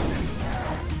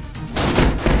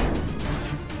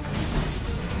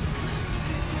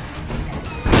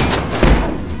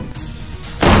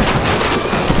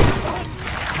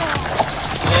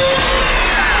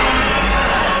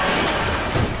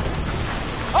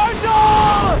二舅！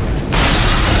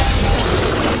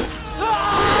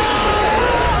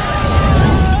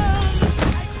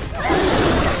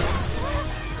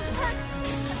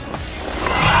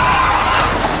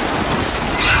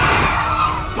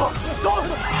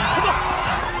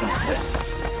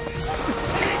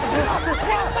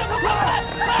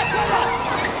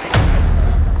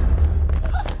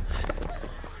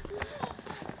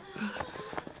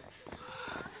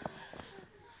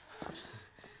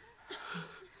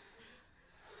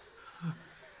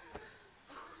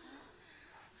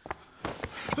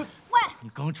你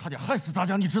刚差点害死大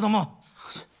家，你知道吗？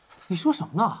你说什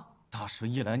么呢？大蛇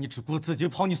一来，你只顾自己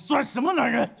跑，你算什么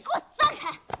男人？你给我散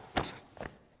开！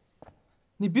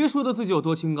你别说的自己有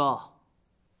多清高，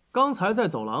刚才在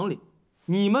走廊里，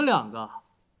你们2个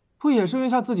不也是扔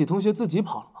下自己同学自己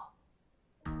跑了吗？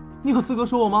你有资格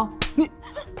说我吗？你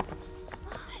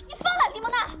疯了，李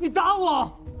梦娜！你打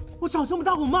我！我长这么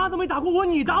大，我妈都没打过我，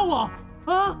你打我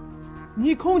啊！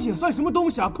你空姐算什么东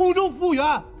西啊？空中服务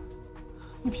员，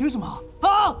你凭什么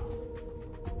啊？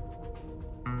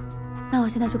那我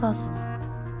现在就告诉你，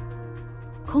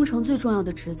空乘最重要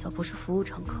的职责不是服务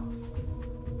乘客，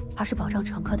而是保障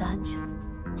乘客的安全。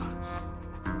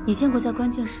你见过在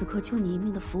关键时刻救你一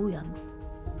命的服务员吗？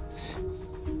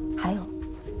还有，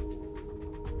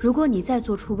如果你再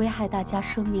做出危害大家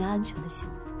生命安全的行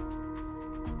为，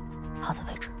好自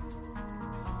为之。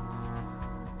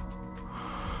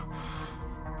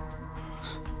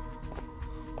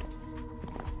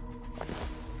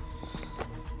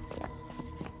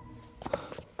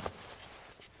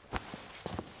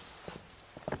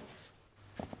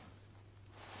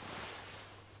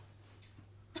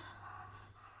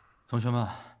同学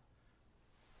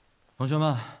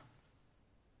们，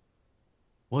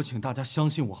我请大家相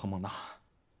信我和蒙娜，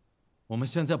我们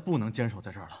现在不能坚守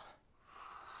在这儿了。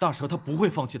大蛇他不会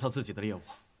放弃他自己的猎物，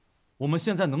我们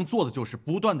现在能做的就是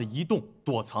不断的移动、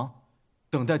躲藏，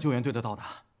等待救援队的到达。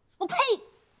我呸！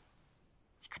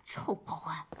你个臭保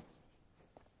安！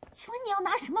请问你要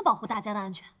拿什么保护大家的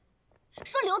安全？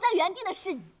说留在原地的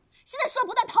是你，现在说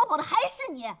不断逃跑的还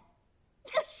是你！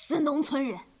你个死农村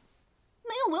人！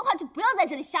没有文化就不要在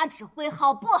这里瞎指挥，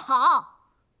好不好？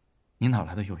你哪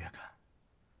来的优越感？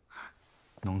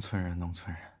农村人，农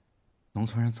村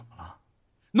人怎么了？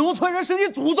农村人是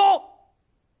你祖宗！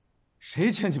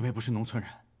谁前几辈不是农村人？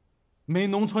没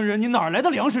农村人，你哪来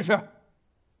的粮食吃？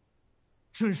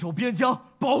镇守边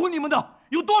疆，保护你们的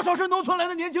有多少是农村来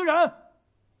的年轻人？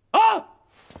啊！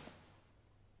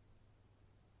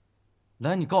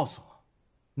来，你告诉我，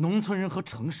农村人和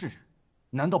城市人，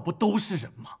难道不都是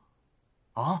人吗？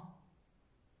啊？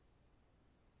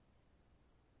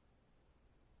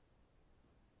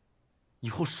以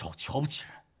后少瞧不起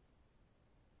人。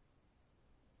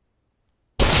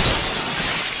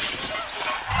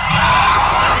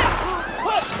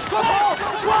快跑！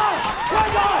快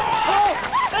点！跑！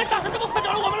哎，大神这么快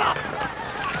找着我们了！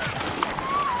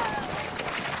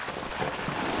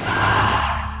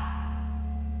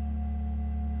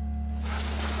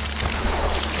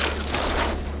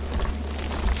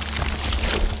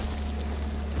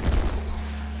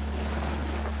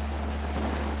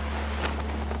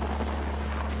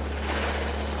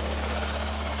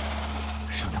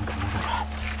升腾感应热源，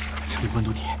这里温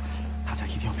度低，大家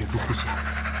一定要屏住呼吸，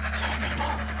千万别动。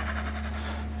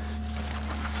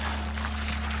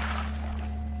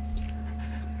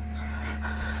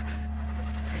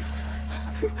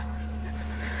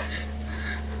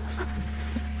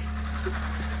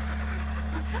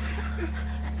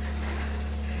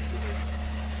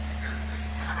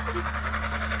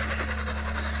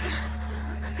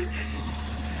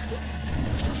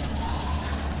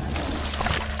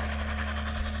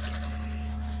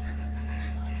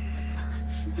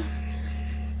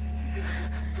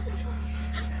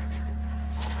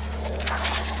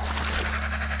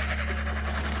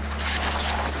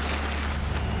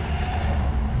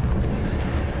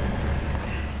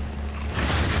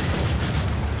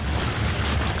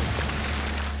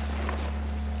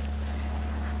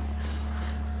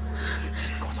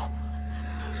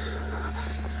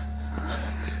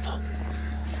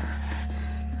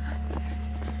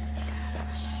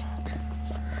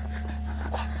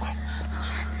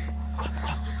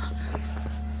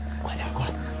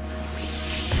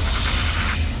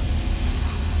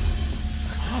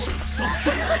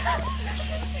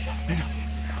没事，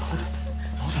后退，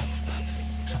后退。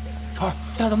川儿，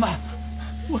现在怎么办？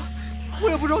我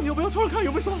也不知道，你要不要出来看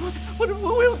有没有什么东西？我也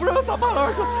不知道要咋办了，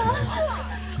儿子。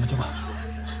什么情况？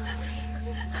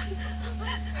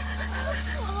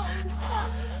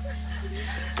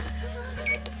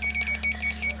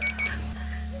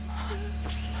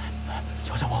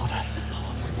乔乔往后退，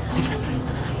后退。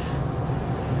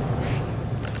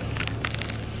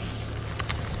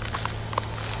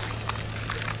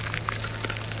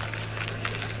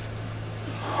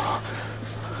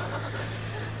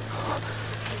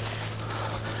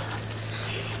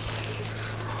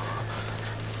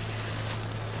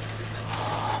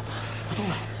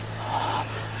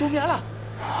冬眠了，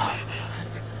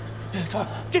川儿，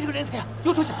这是个人才呀，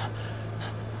又出去。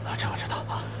这我知道，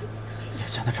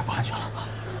现在这不安全了，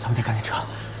咱们得赶紧撤。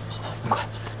快，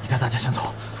你带大家先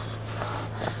走，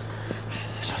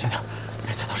小心点，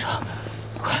别踩到蛇。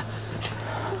快，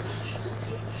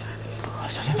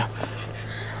小心点。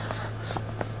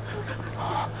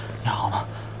你还好吗？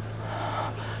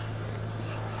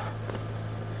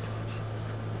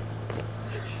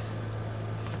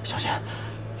小心。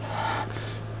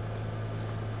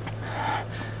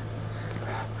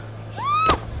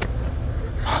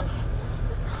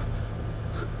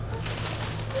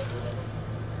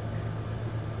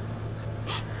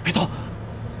别动，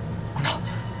王娜，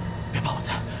别怕我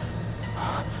在，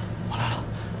我来了。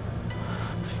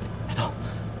别动，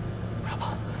不要怕，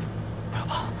不要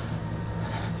怕。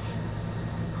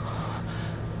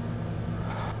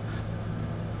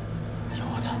有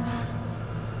我在。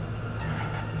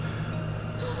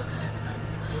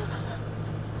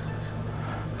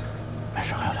没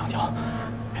事，还有2条，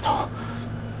别动。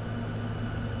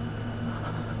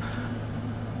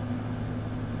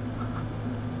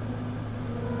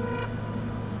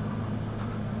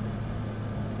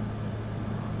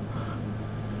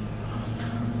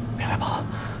别害怕。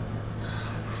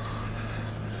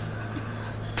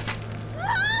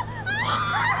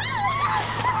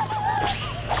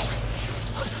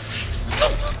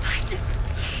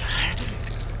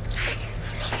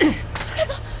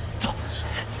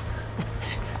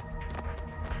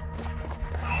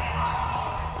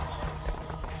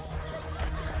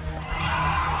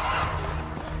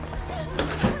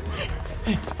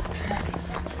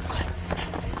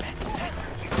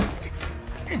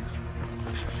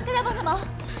大家帮下忙，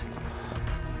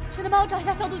谁能帮我找一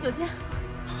下消毒酒精？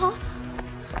好。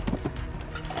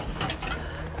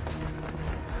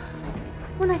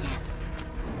莫娜姐，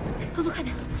动作快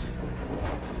点。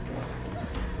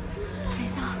忍一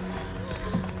下，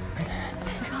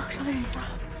刘超，稍微忍一下。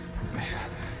没事，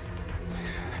没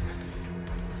事。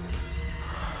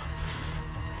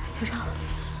刘超，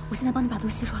我现在帮你把毒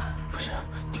吸出来。不行，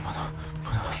你不能，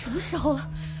不能。什么时候了？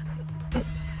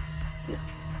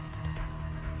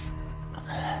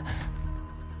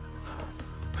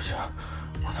不行，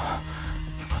不能，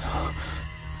你不能。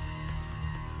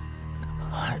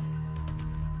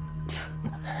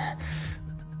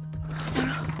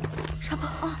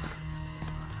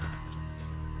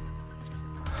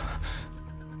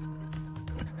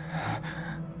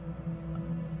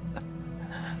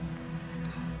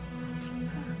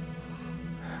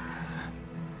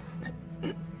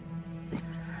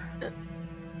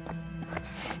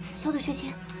消毒血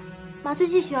清，麻醉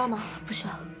剂需要吗？不需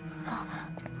要。啊。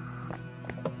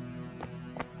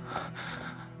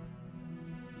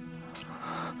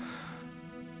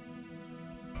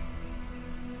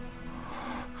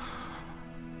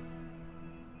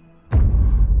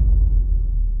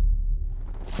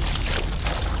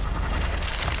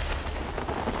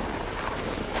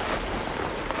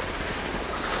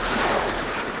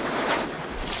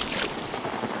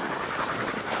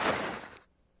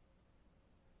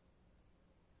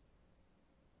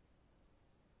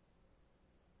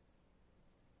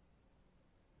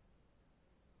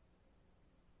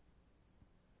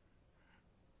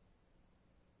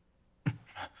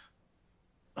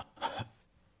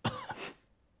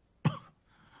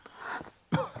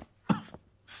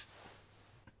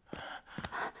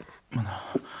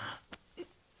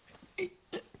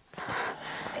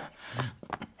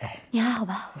你还好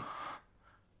吧？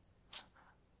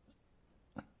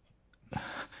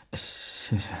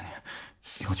谢谢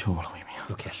你，又救我了我一命。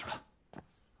又开始了。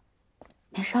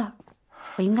没事儿，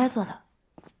我应该做的。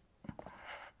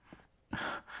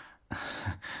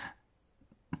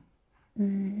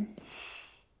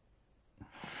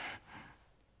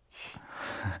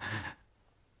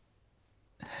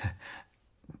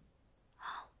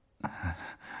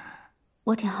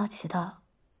我挺好奇的，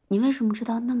你为什么知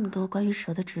道那么多关于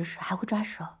蛇的知识，还会抓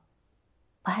蛇？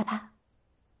不害怕？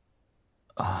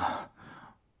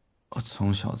我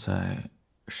从小在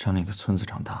山里的村子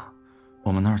长大，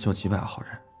我们那儿就几百号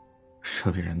人，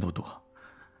蛇比人都多。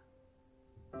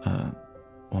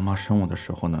我妈生我的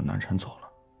时候呢，难产走了，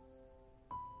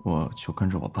我就跟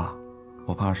着我爸。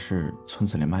我爸是村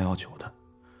子里卖药酒的，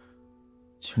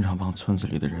经常帮村子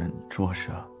里的人捉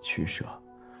蛇、驱蛇，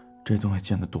这东西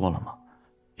见得多了嘛，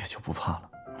也就不怕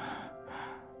了。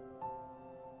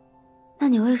那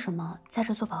你为什么在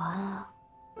这做保安啊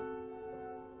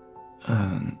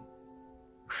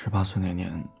？18岁那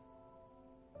年，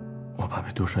我爸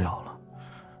被毒蛇咬了，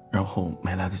然后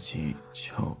没来得及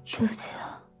就对不起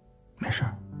啊。没事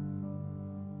儿，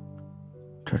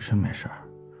这真没事儿。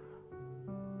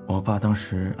我爸当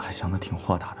时还想得挺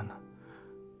豁达的呢。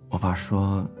我爸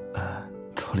说，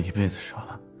捉了一辈子蛇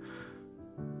了，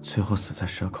最后死在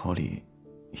蛇口里，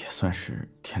也算是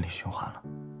天理循环了。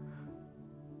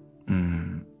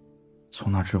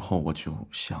从那之后我就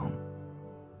想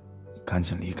赶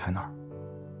紧离开那儿，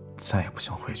再也不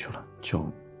想回去了，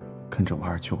就跟着我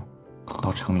二舅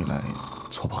到城里来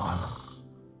做保安了。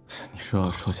你说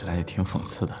起来也挺讽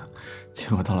刺的，结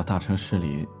果到了大城市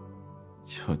里，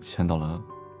就见到了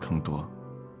更多、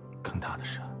更大的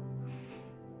蛇。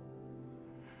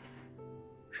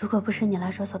如果不是你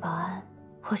来这做保安，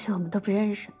或许我们都不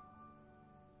认识呢。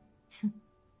哼，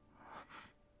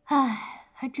唉，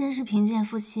还真是贫贱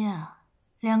夫妻啊，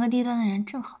两个低端的人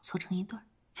正好凑成一对儿。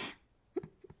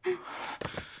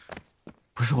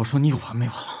不是我说你有完没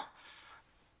完了？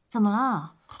怎么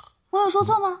了？我有说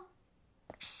错吗？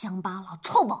乡巴佬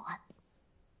臭保安，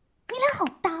你俩好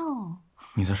搭哦。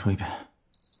你再说一遍。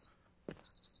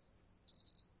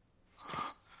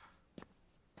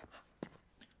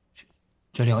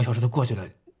这2个小时都过去了，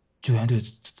救援队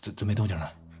怎么没动静呢？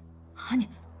啊，你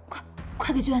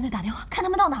快给救援队打电话，看他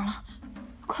们到哪儿了，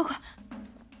快！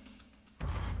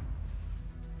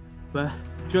喂，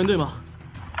救援队吗？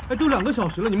哎，都2个小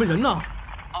时了，你们人呢？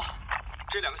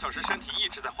这2个小时山体一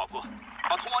直在滑坡，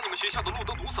把通往你们学校的路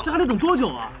都堵死了。这还得等多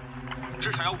久啊？至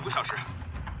少要5个小时。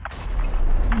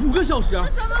5个小时？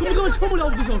我们根本撑不了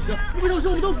5个小时，5个小时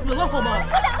我们都死了，好吗？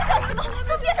说2个小时吧，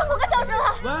怎么变成5个小时了？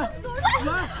喂！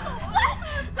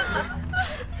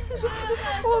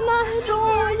我妈还等我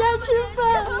回家吃饭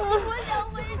呢。我想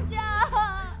回家。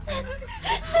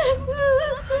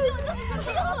我就死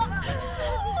定了，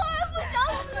我还不想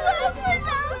死，我还不想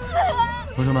死。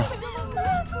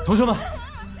同学们，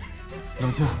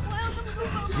冷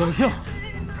静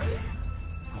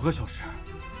！5个小时，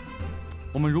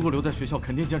我们如果留在学校，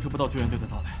肯定坚持不到救援队的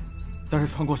到来。但是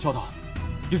穿过校道，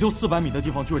也就400米的地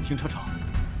方就是停车场。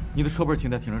你的车不是停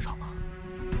在停车场吗？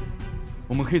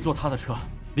我们可以坐他的车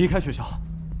离开学校。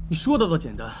你说的倒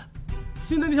简单，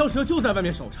现在那条蛇就在外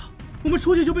面守着，我们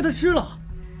出去就被它吃了。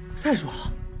再说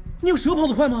了，你有蛇跑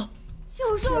得快吗？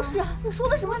就是，你说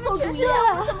的什么馊主意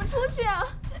啊？怎么出去啊？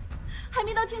还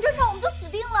没到停车场，我们就死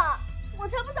定了！我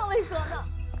才不想喂蛇呢。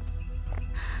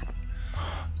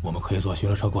我们可以坐巡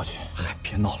逻车过去。哎，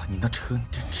别闹了，你那车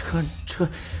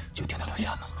就停在楼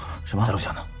下呢。什么？在楼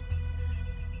下呢？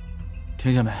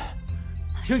听见没？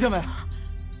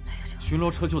巡逻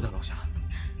车就在楼下，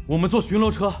我们坐巡逻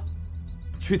车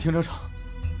去停车场。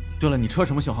对了，你车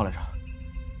什么型号来着？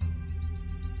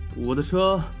我的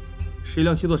车是一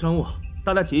辆7座商务，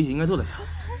大家挤一挤应该坐得下。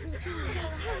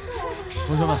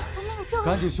同学们，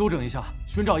赶紧休整一下，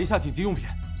寻找一下紧急用品，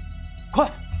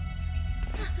快！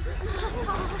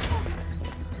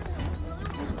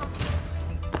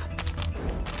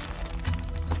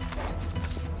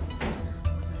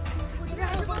我这边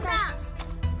还有绷带，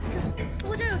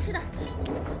我这儿有吃的，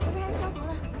我这还有消毒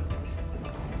的。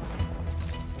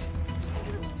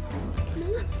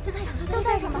能了，这带上，都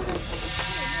带上吧。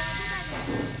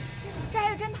这还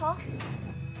有针头。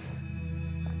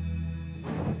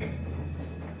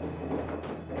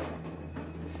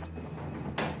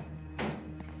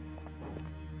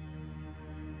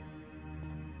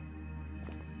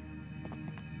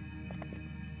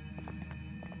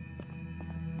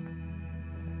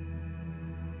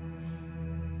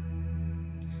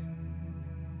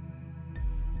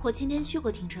我今天去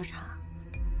过停车场，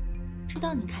知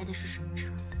道你开的是什么车。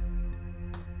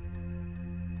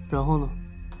然后呢？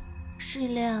是一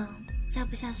辆载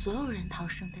不下所有人逃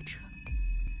生的车。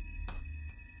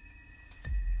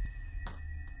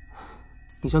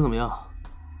你想怎么样？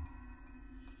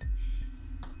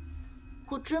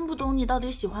我真不懂你到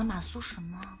底喜欢马苏什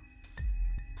么？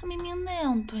他明明那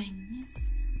样对你。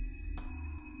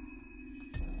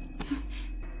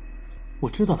我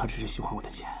知道他只是喜欢我的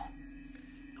钱。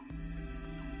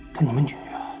但你们女人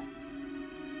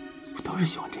不都是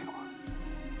喜欢这个吗？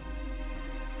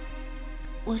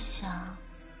我想，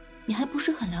你还不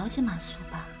是很了解马苏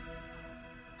吧？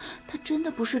他真的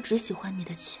不是只喜欢你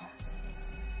的钱，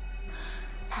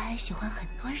他还喜欢很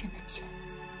多人的钱。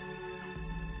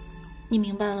你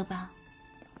明白了吧？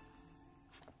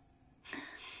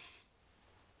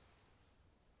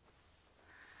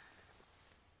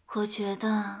我觉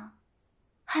得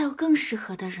还有更适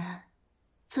合的人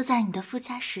坐在你的副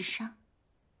驾驶上。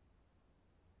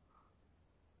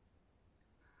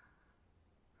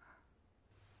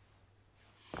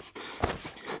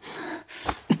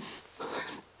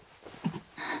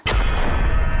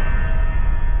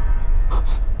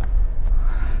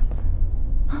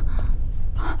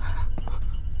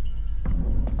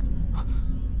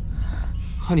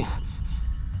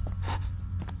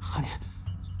哈尼，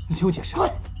你听我解释。滚！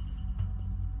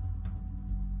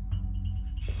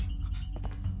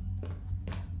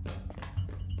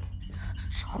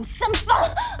臭三八！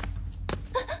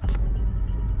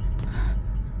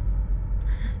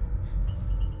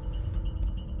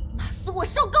马苏，我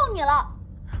受够你了！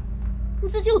你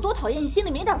自己有多讨厌，你心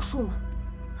里没点数吗？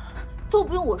都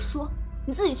不用我说，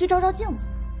你自己去照照镜子，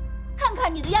看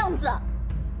看你的样子。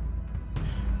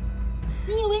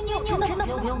你以为你有真的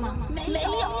朋友吗？没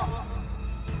有。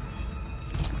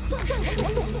算什么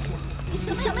东西？你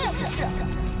什么也不是。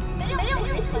没有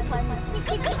人喜欢你，你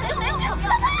根本就没有朋友。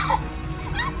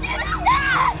你知道的。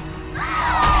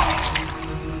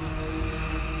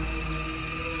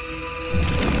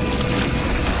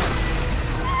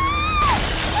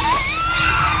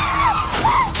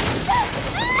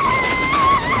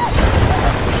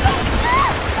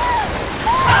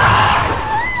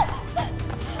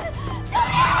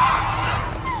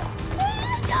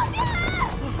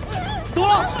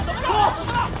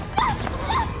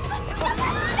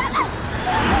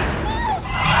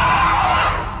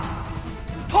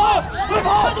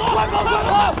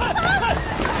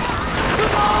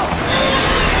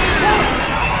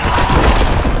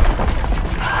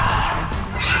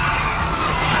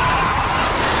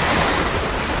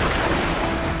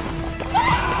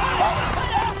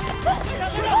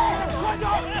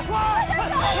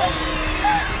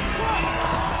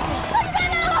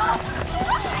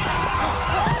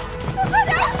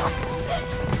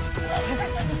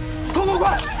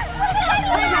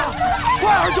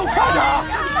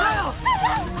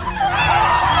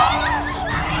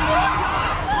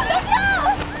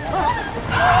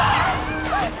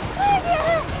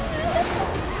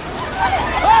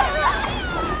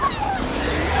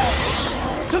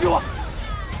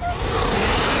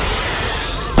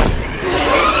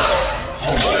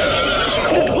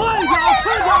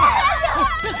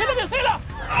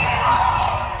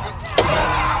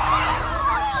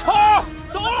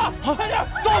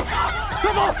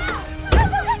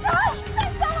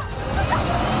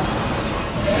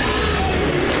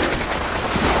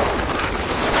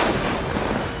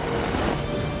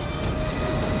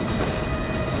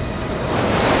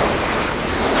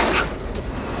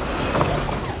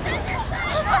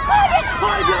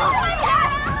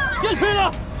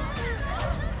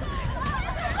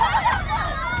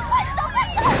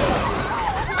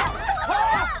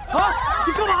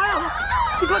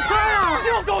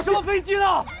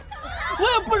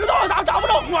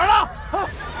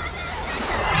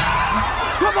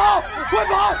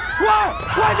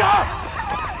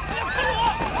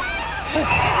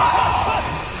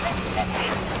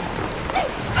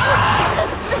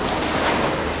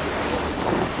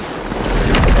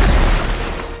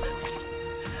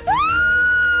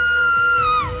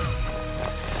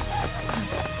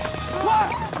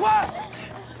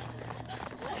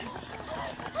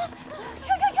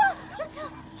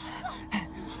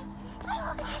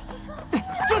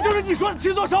你说的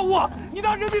七座商务，你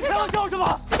拿人民开玩笑是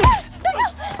吧？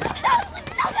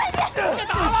张开你！别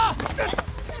打了！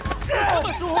这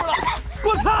么疏忽了，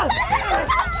滚开！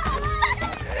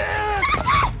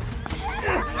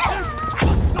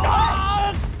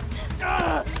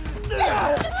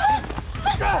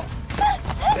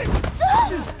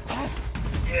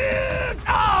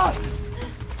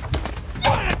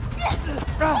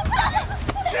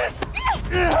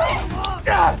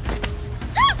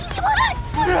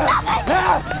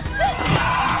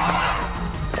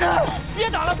别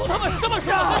打了，都他妈什么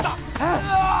时候了，打！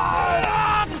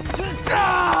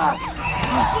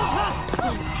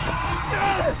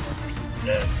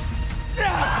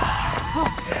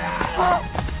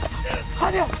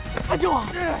海宁，救我！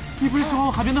你不是喜欢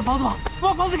我海边的房子吗？我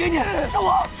把房子给你，救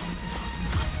我！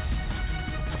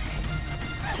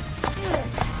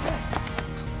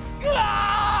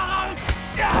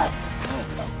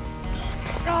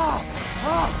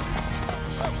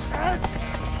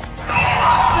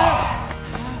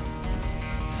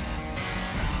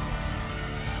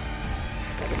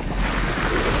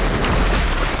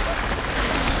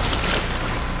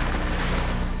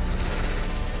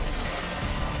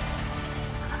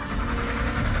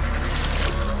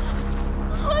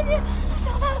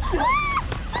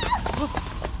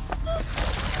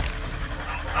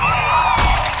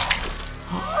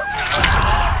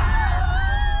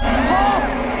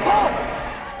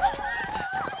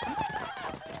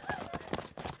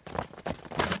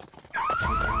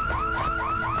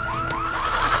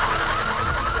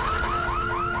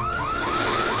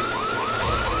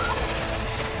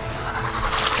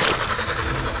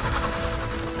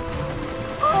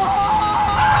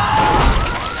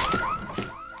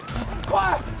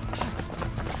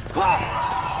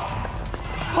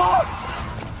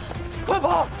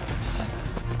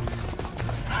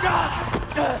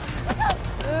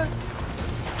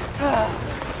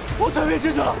我腿没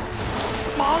知觉了，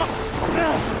麻了。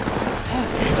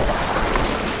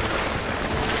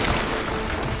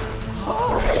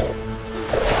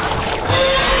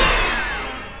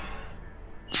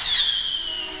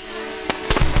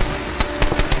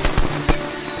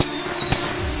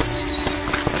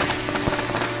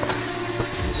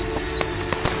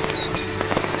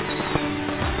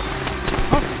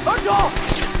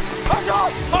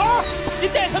儿，你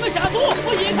带他们下毒，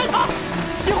我引开他。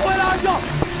你回来，二舅，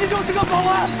你就是个保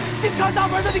安，你看大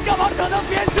门的，你干嘛扯上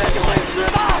边去？你会死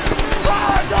的，二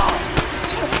舅。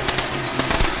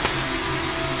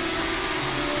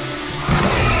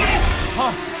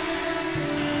啊！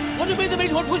我这辈子没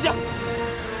什么出息，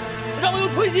让我有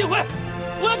出息一回，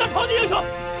我要当超级英雄，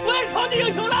我要超级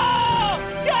英雄了！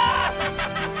呀！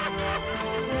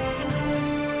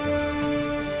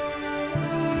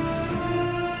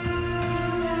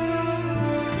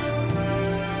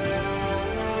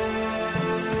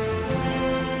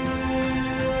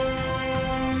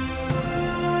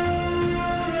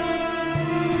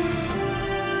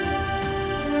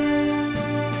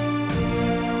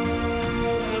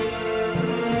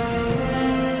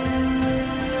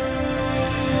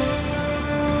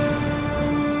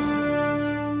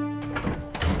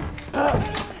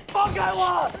放开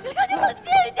我！刘少，你冷静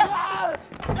一点，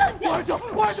冷静。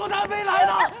我二舅他还没来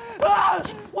呢，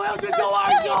我要去救我二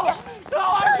舅，我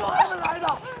二舅还没来呢，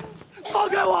放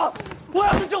开我！我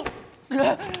要去救。刘少，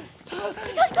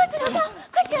你快起来，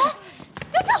快起来！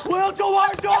刘少，我要救我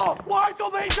二舅，我二舅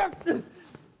没事。你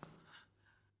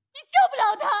救不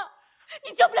了他，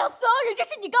你救不了所有人，这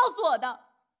是你告诉我的。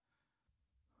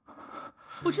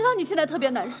我知道你现在特别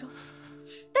难受。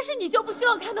但是你就不希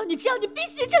望看到你这样，你必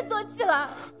须振作起来。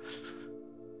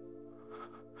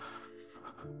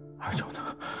二舅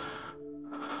呢？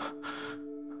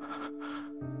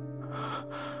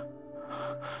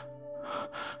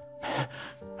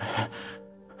没。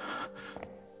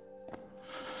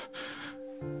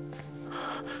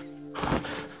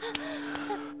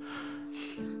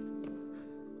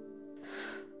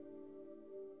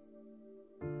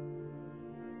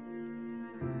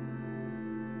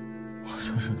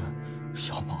就是个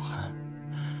小保安，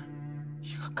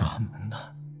一个看门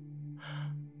的，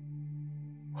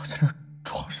我在这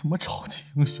装什么超级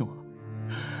英雄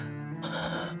啊？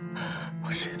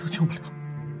我谁都救不了，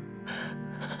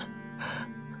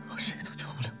我谁都救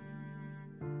不了。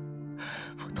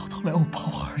我到头来我把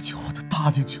我二舅我都搭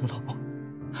进去了，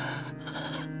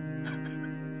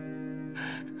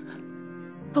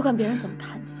不管别人怎么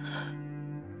看你，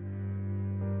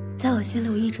在我心里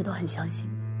我一直都很相信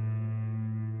你。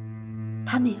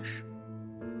他们也是。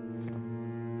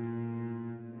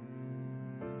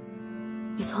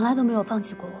你从来都没有放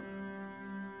弃过我们，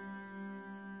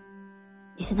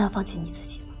你现在要放弃你自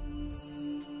己吗？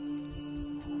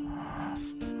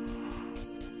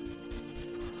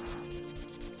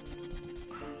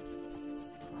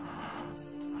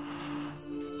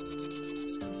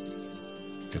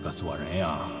这个做人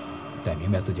呀，得明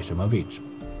白自己什么位置，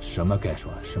什么该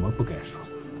说，什么不该说。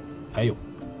还有，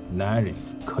男人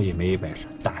可以没本事，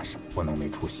但是不能没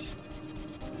出息。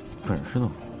本事都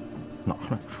没，哪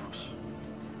来出息？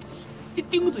你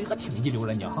顶嘴还挺一流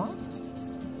了呢哈！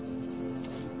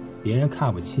别人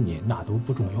看不起你那都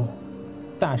不重要，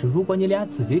但是如果你连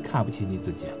自己看不起你自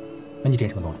己，那你真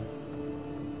是个孬种。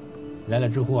来了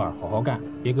之后啊，好好干，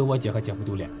别给我姐和姐夫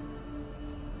丢脸，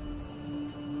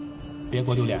别给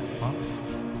我丢脸啊！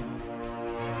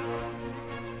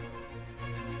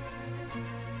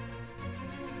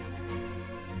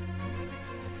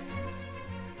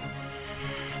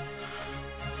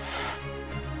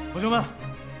同学们，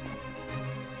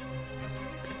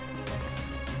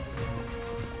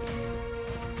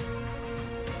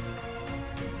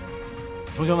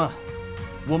同学们，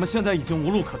我们现在已经无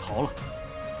路可逃了，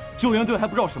救援队还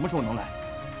不知道什么时候能来。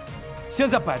现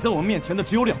在摆在我们面前的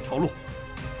只有2条路。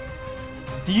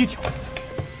第一条，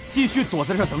继续躲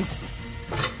在这儿等死；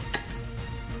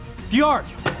第二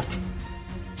条，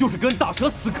就是跟大蛇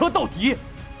死磕到底。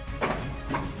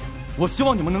我希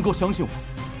望你们能够相信我，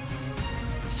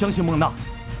相信孟娜，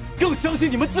更相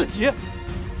信你们自己。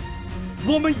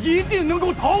我们一定能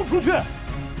够逃出去，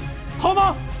好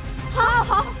吗？好，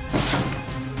好。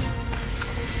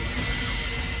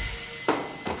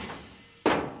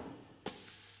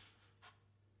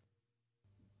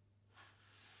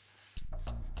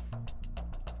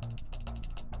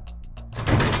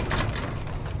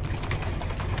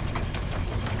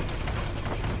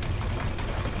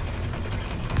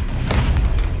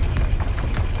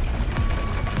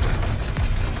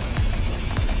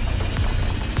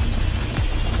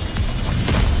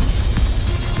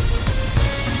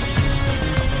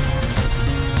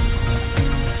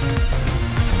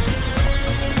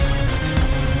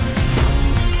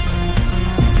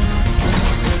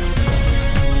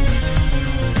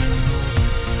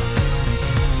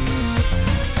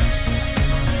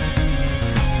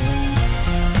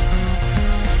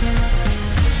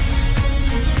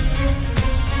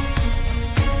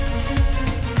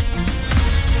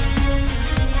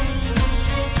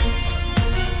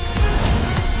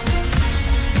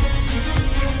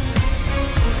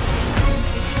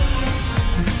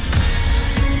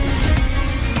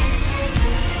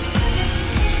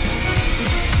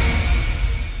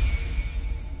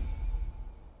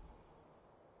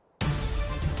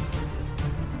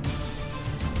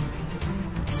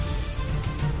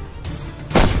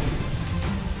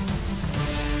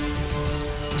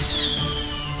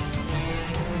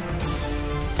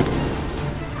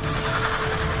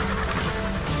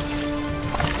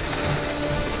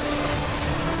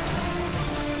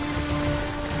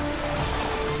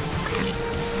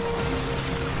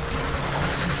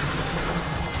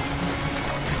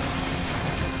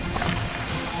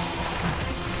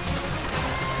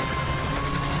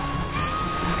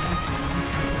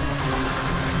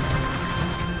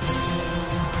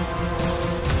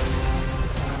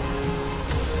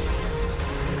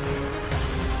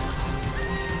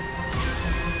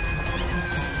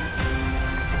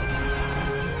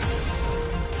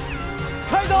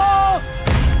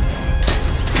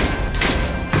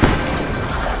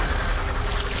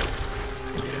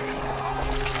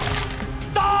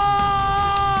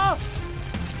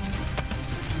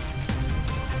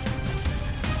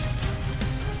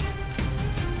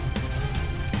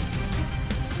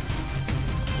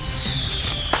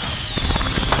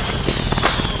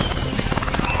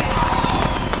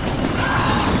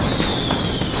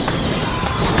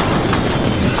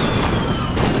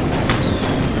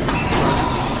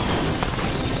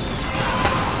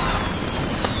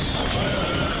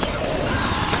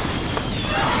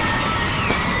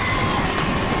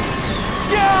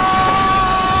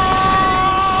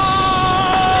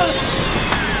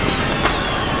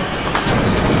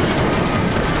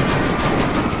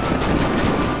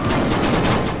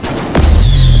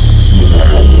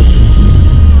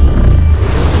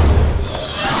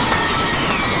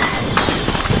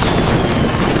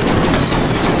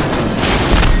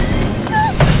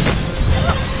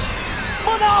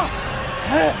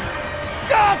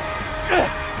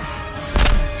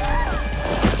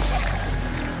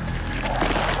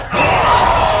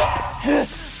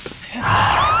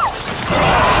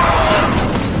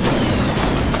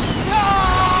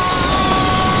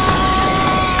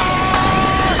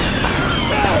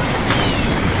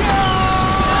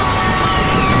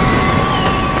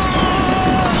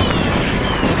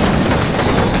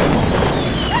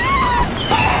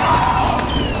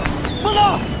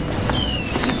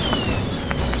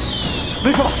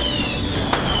没事吧？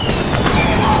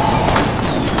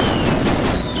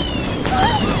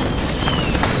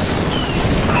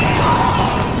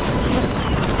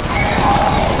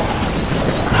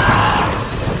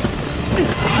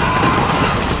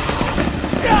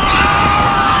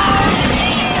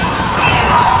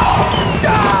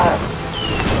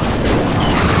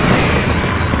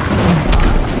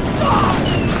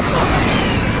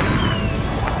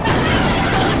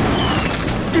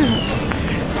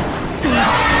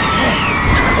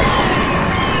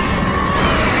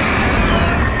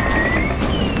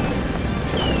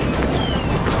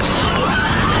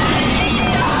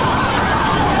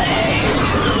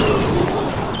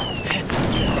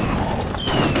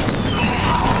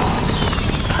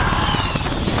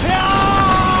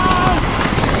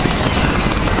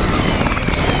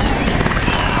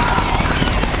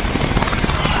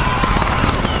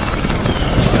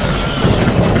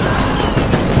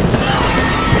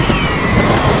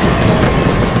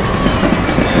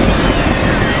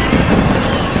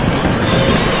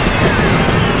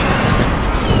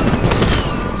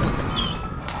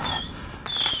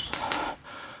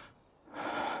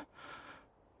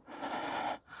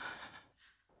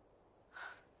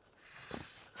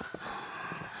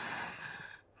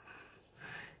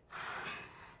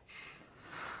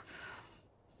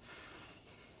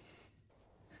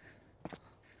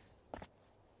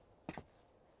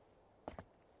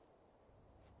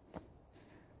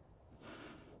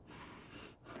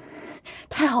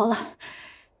太好了，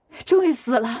终于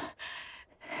死了！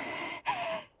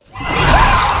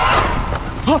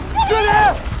啊，雪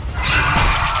莲！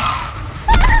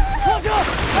往前！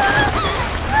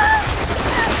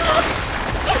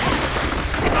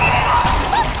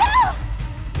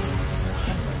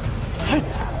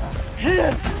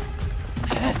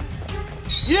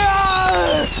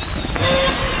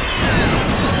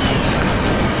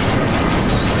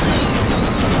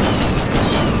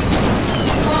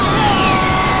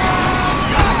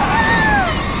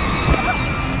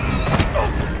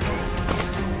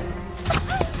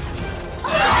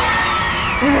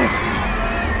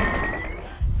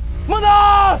梦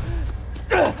娜！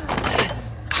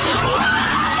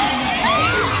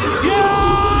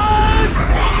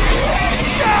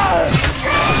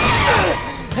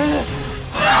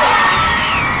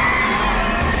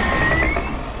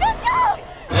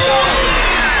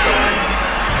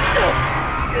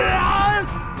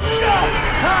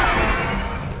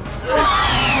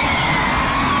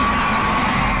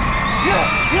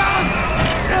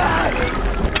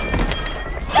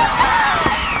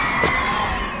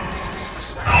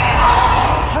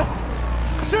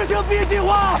事情B计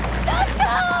划！梁成！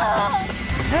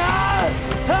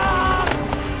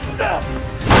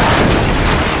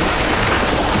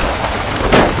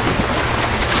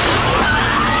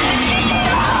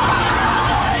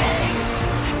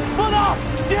梦娜，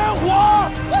点火！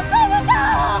我做不到！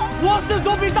我死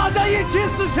总比大家一起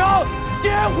死强！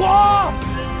点火！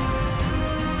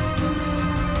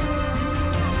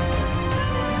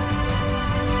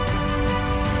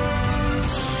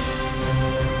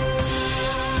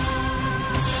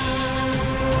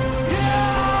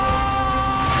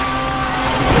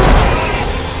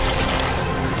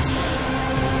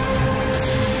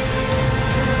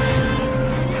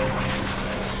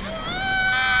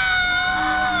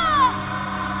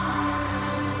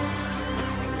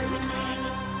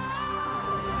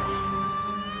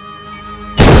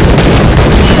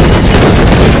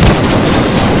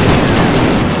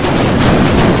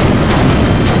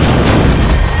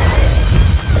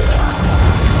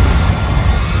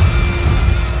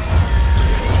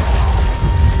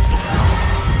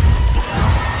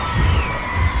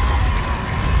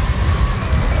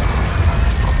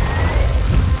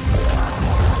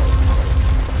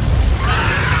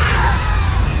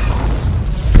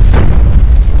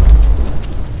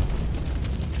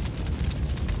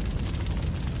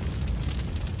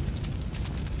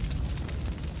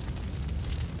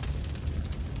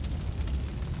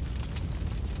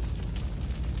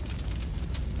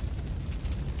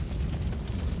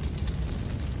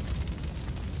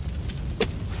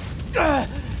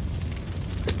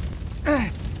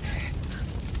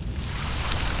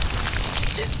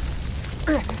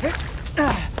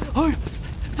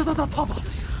逃走！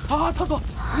啊，逃走！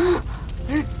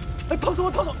逃走！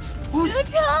逃走！刘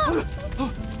成！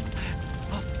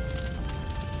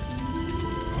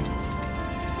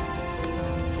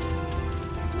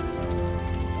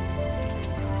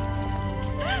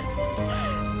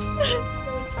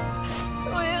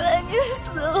我以为你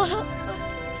死了。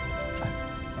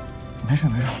没事，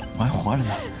我还活着呢。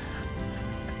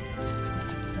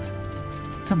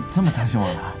这么担心我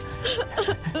呢？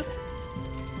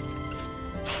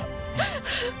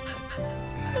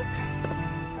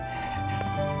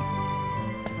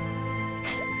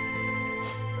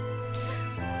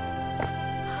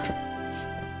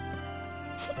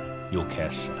又开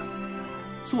始了。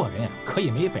做人可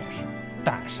以没本事，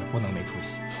但是不能没出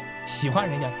息。喜欢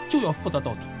人家就要负责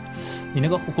到底。你那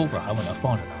个户口本还往那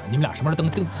放着呢，你们俩什么时候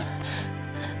登记？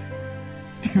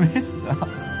你没死啊？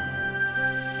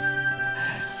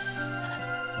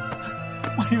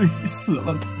我以为你死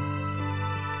了呢。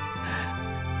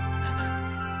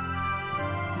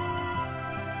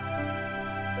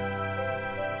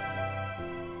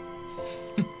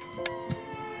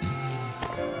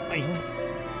哎呦！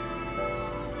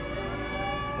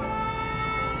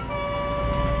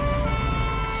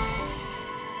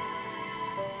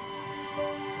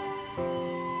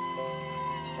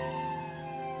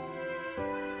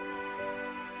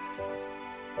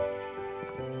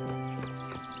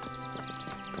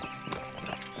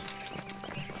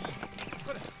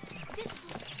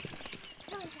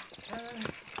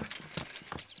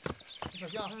小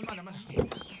心啊！慢点，慢点。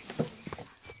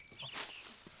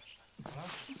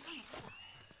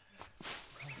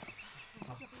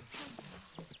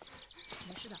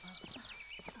没事的啊。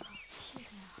谢谢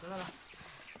啊。来，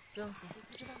不用谢，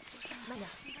慢点。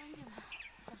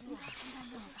小心点，清干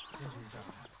净了。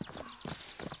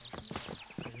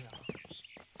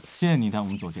谢谢你带我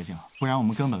们走捷径，不然我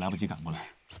们根本来不及赶过来。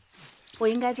我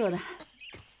应该做的。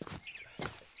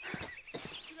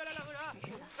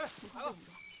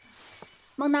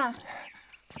孟娜，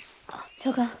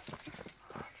教官，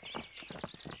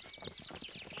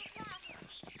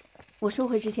我收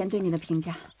回之前对你的评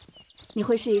价，你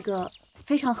会是一个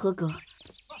非常合格，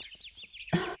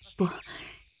不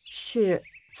是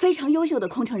非常优秀的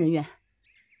空乘人员。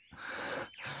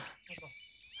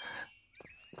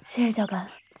谢谢教官。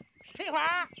翠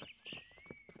花，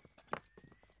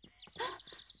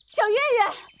小月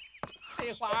月，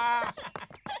翠花。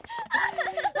哎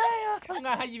呀，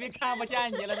我还以为看不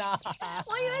见你了呢。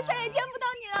我以为再也见不到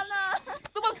你了呢。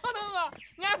怎么可能啊？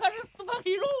俺可是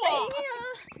superhero啊！哎呀，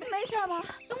没事吗？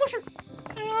没事。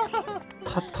哎呀，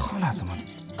他俩怎么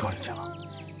搞一起了？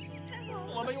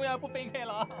我们永远不分开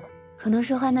了。可能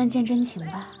是患难见真情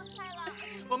吧。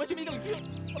我们去民政局，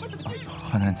我们等局。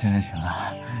患难见真情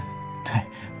了，对，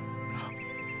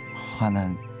患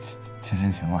难见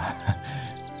真情了。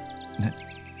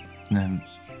那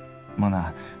孟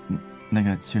娜，那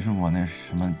个其实我那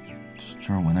什么，就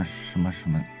是我那什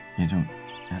么，也就，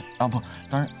啊不，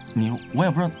当然我也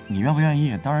不知道你愿不愿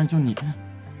意，当然就你，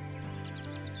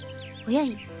我愿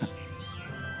意。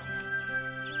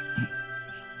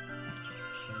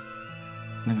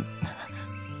那个，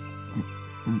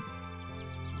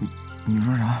你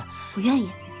说啥？我愿意。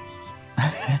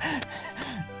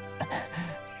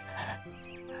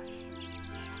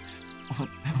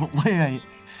我也愿意。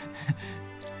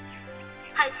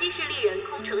海西市丽人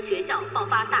空乘学校爆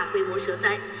发大规模蛇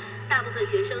灾，大部分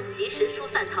学生及时疏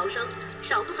散逃生，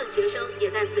少部分学生也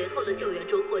在随后的救援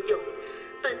中获救。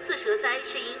本次蛇灾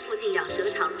是因附近养蛇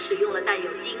场使用了带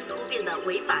有基因突变的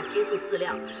违法激素饲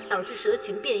料，导致蛇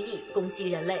群变异，攻击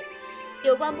人类。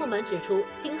有关部门指出，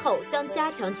今后将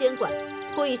加强监管，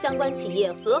呼吁相关企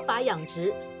业合法养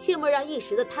殖，切莫让一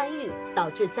时的贪欲导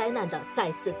致灾难的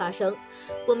再次发生。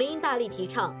我们应大力提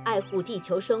倡爱护地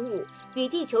球生物，与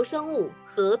地球生物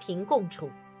和平共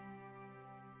处。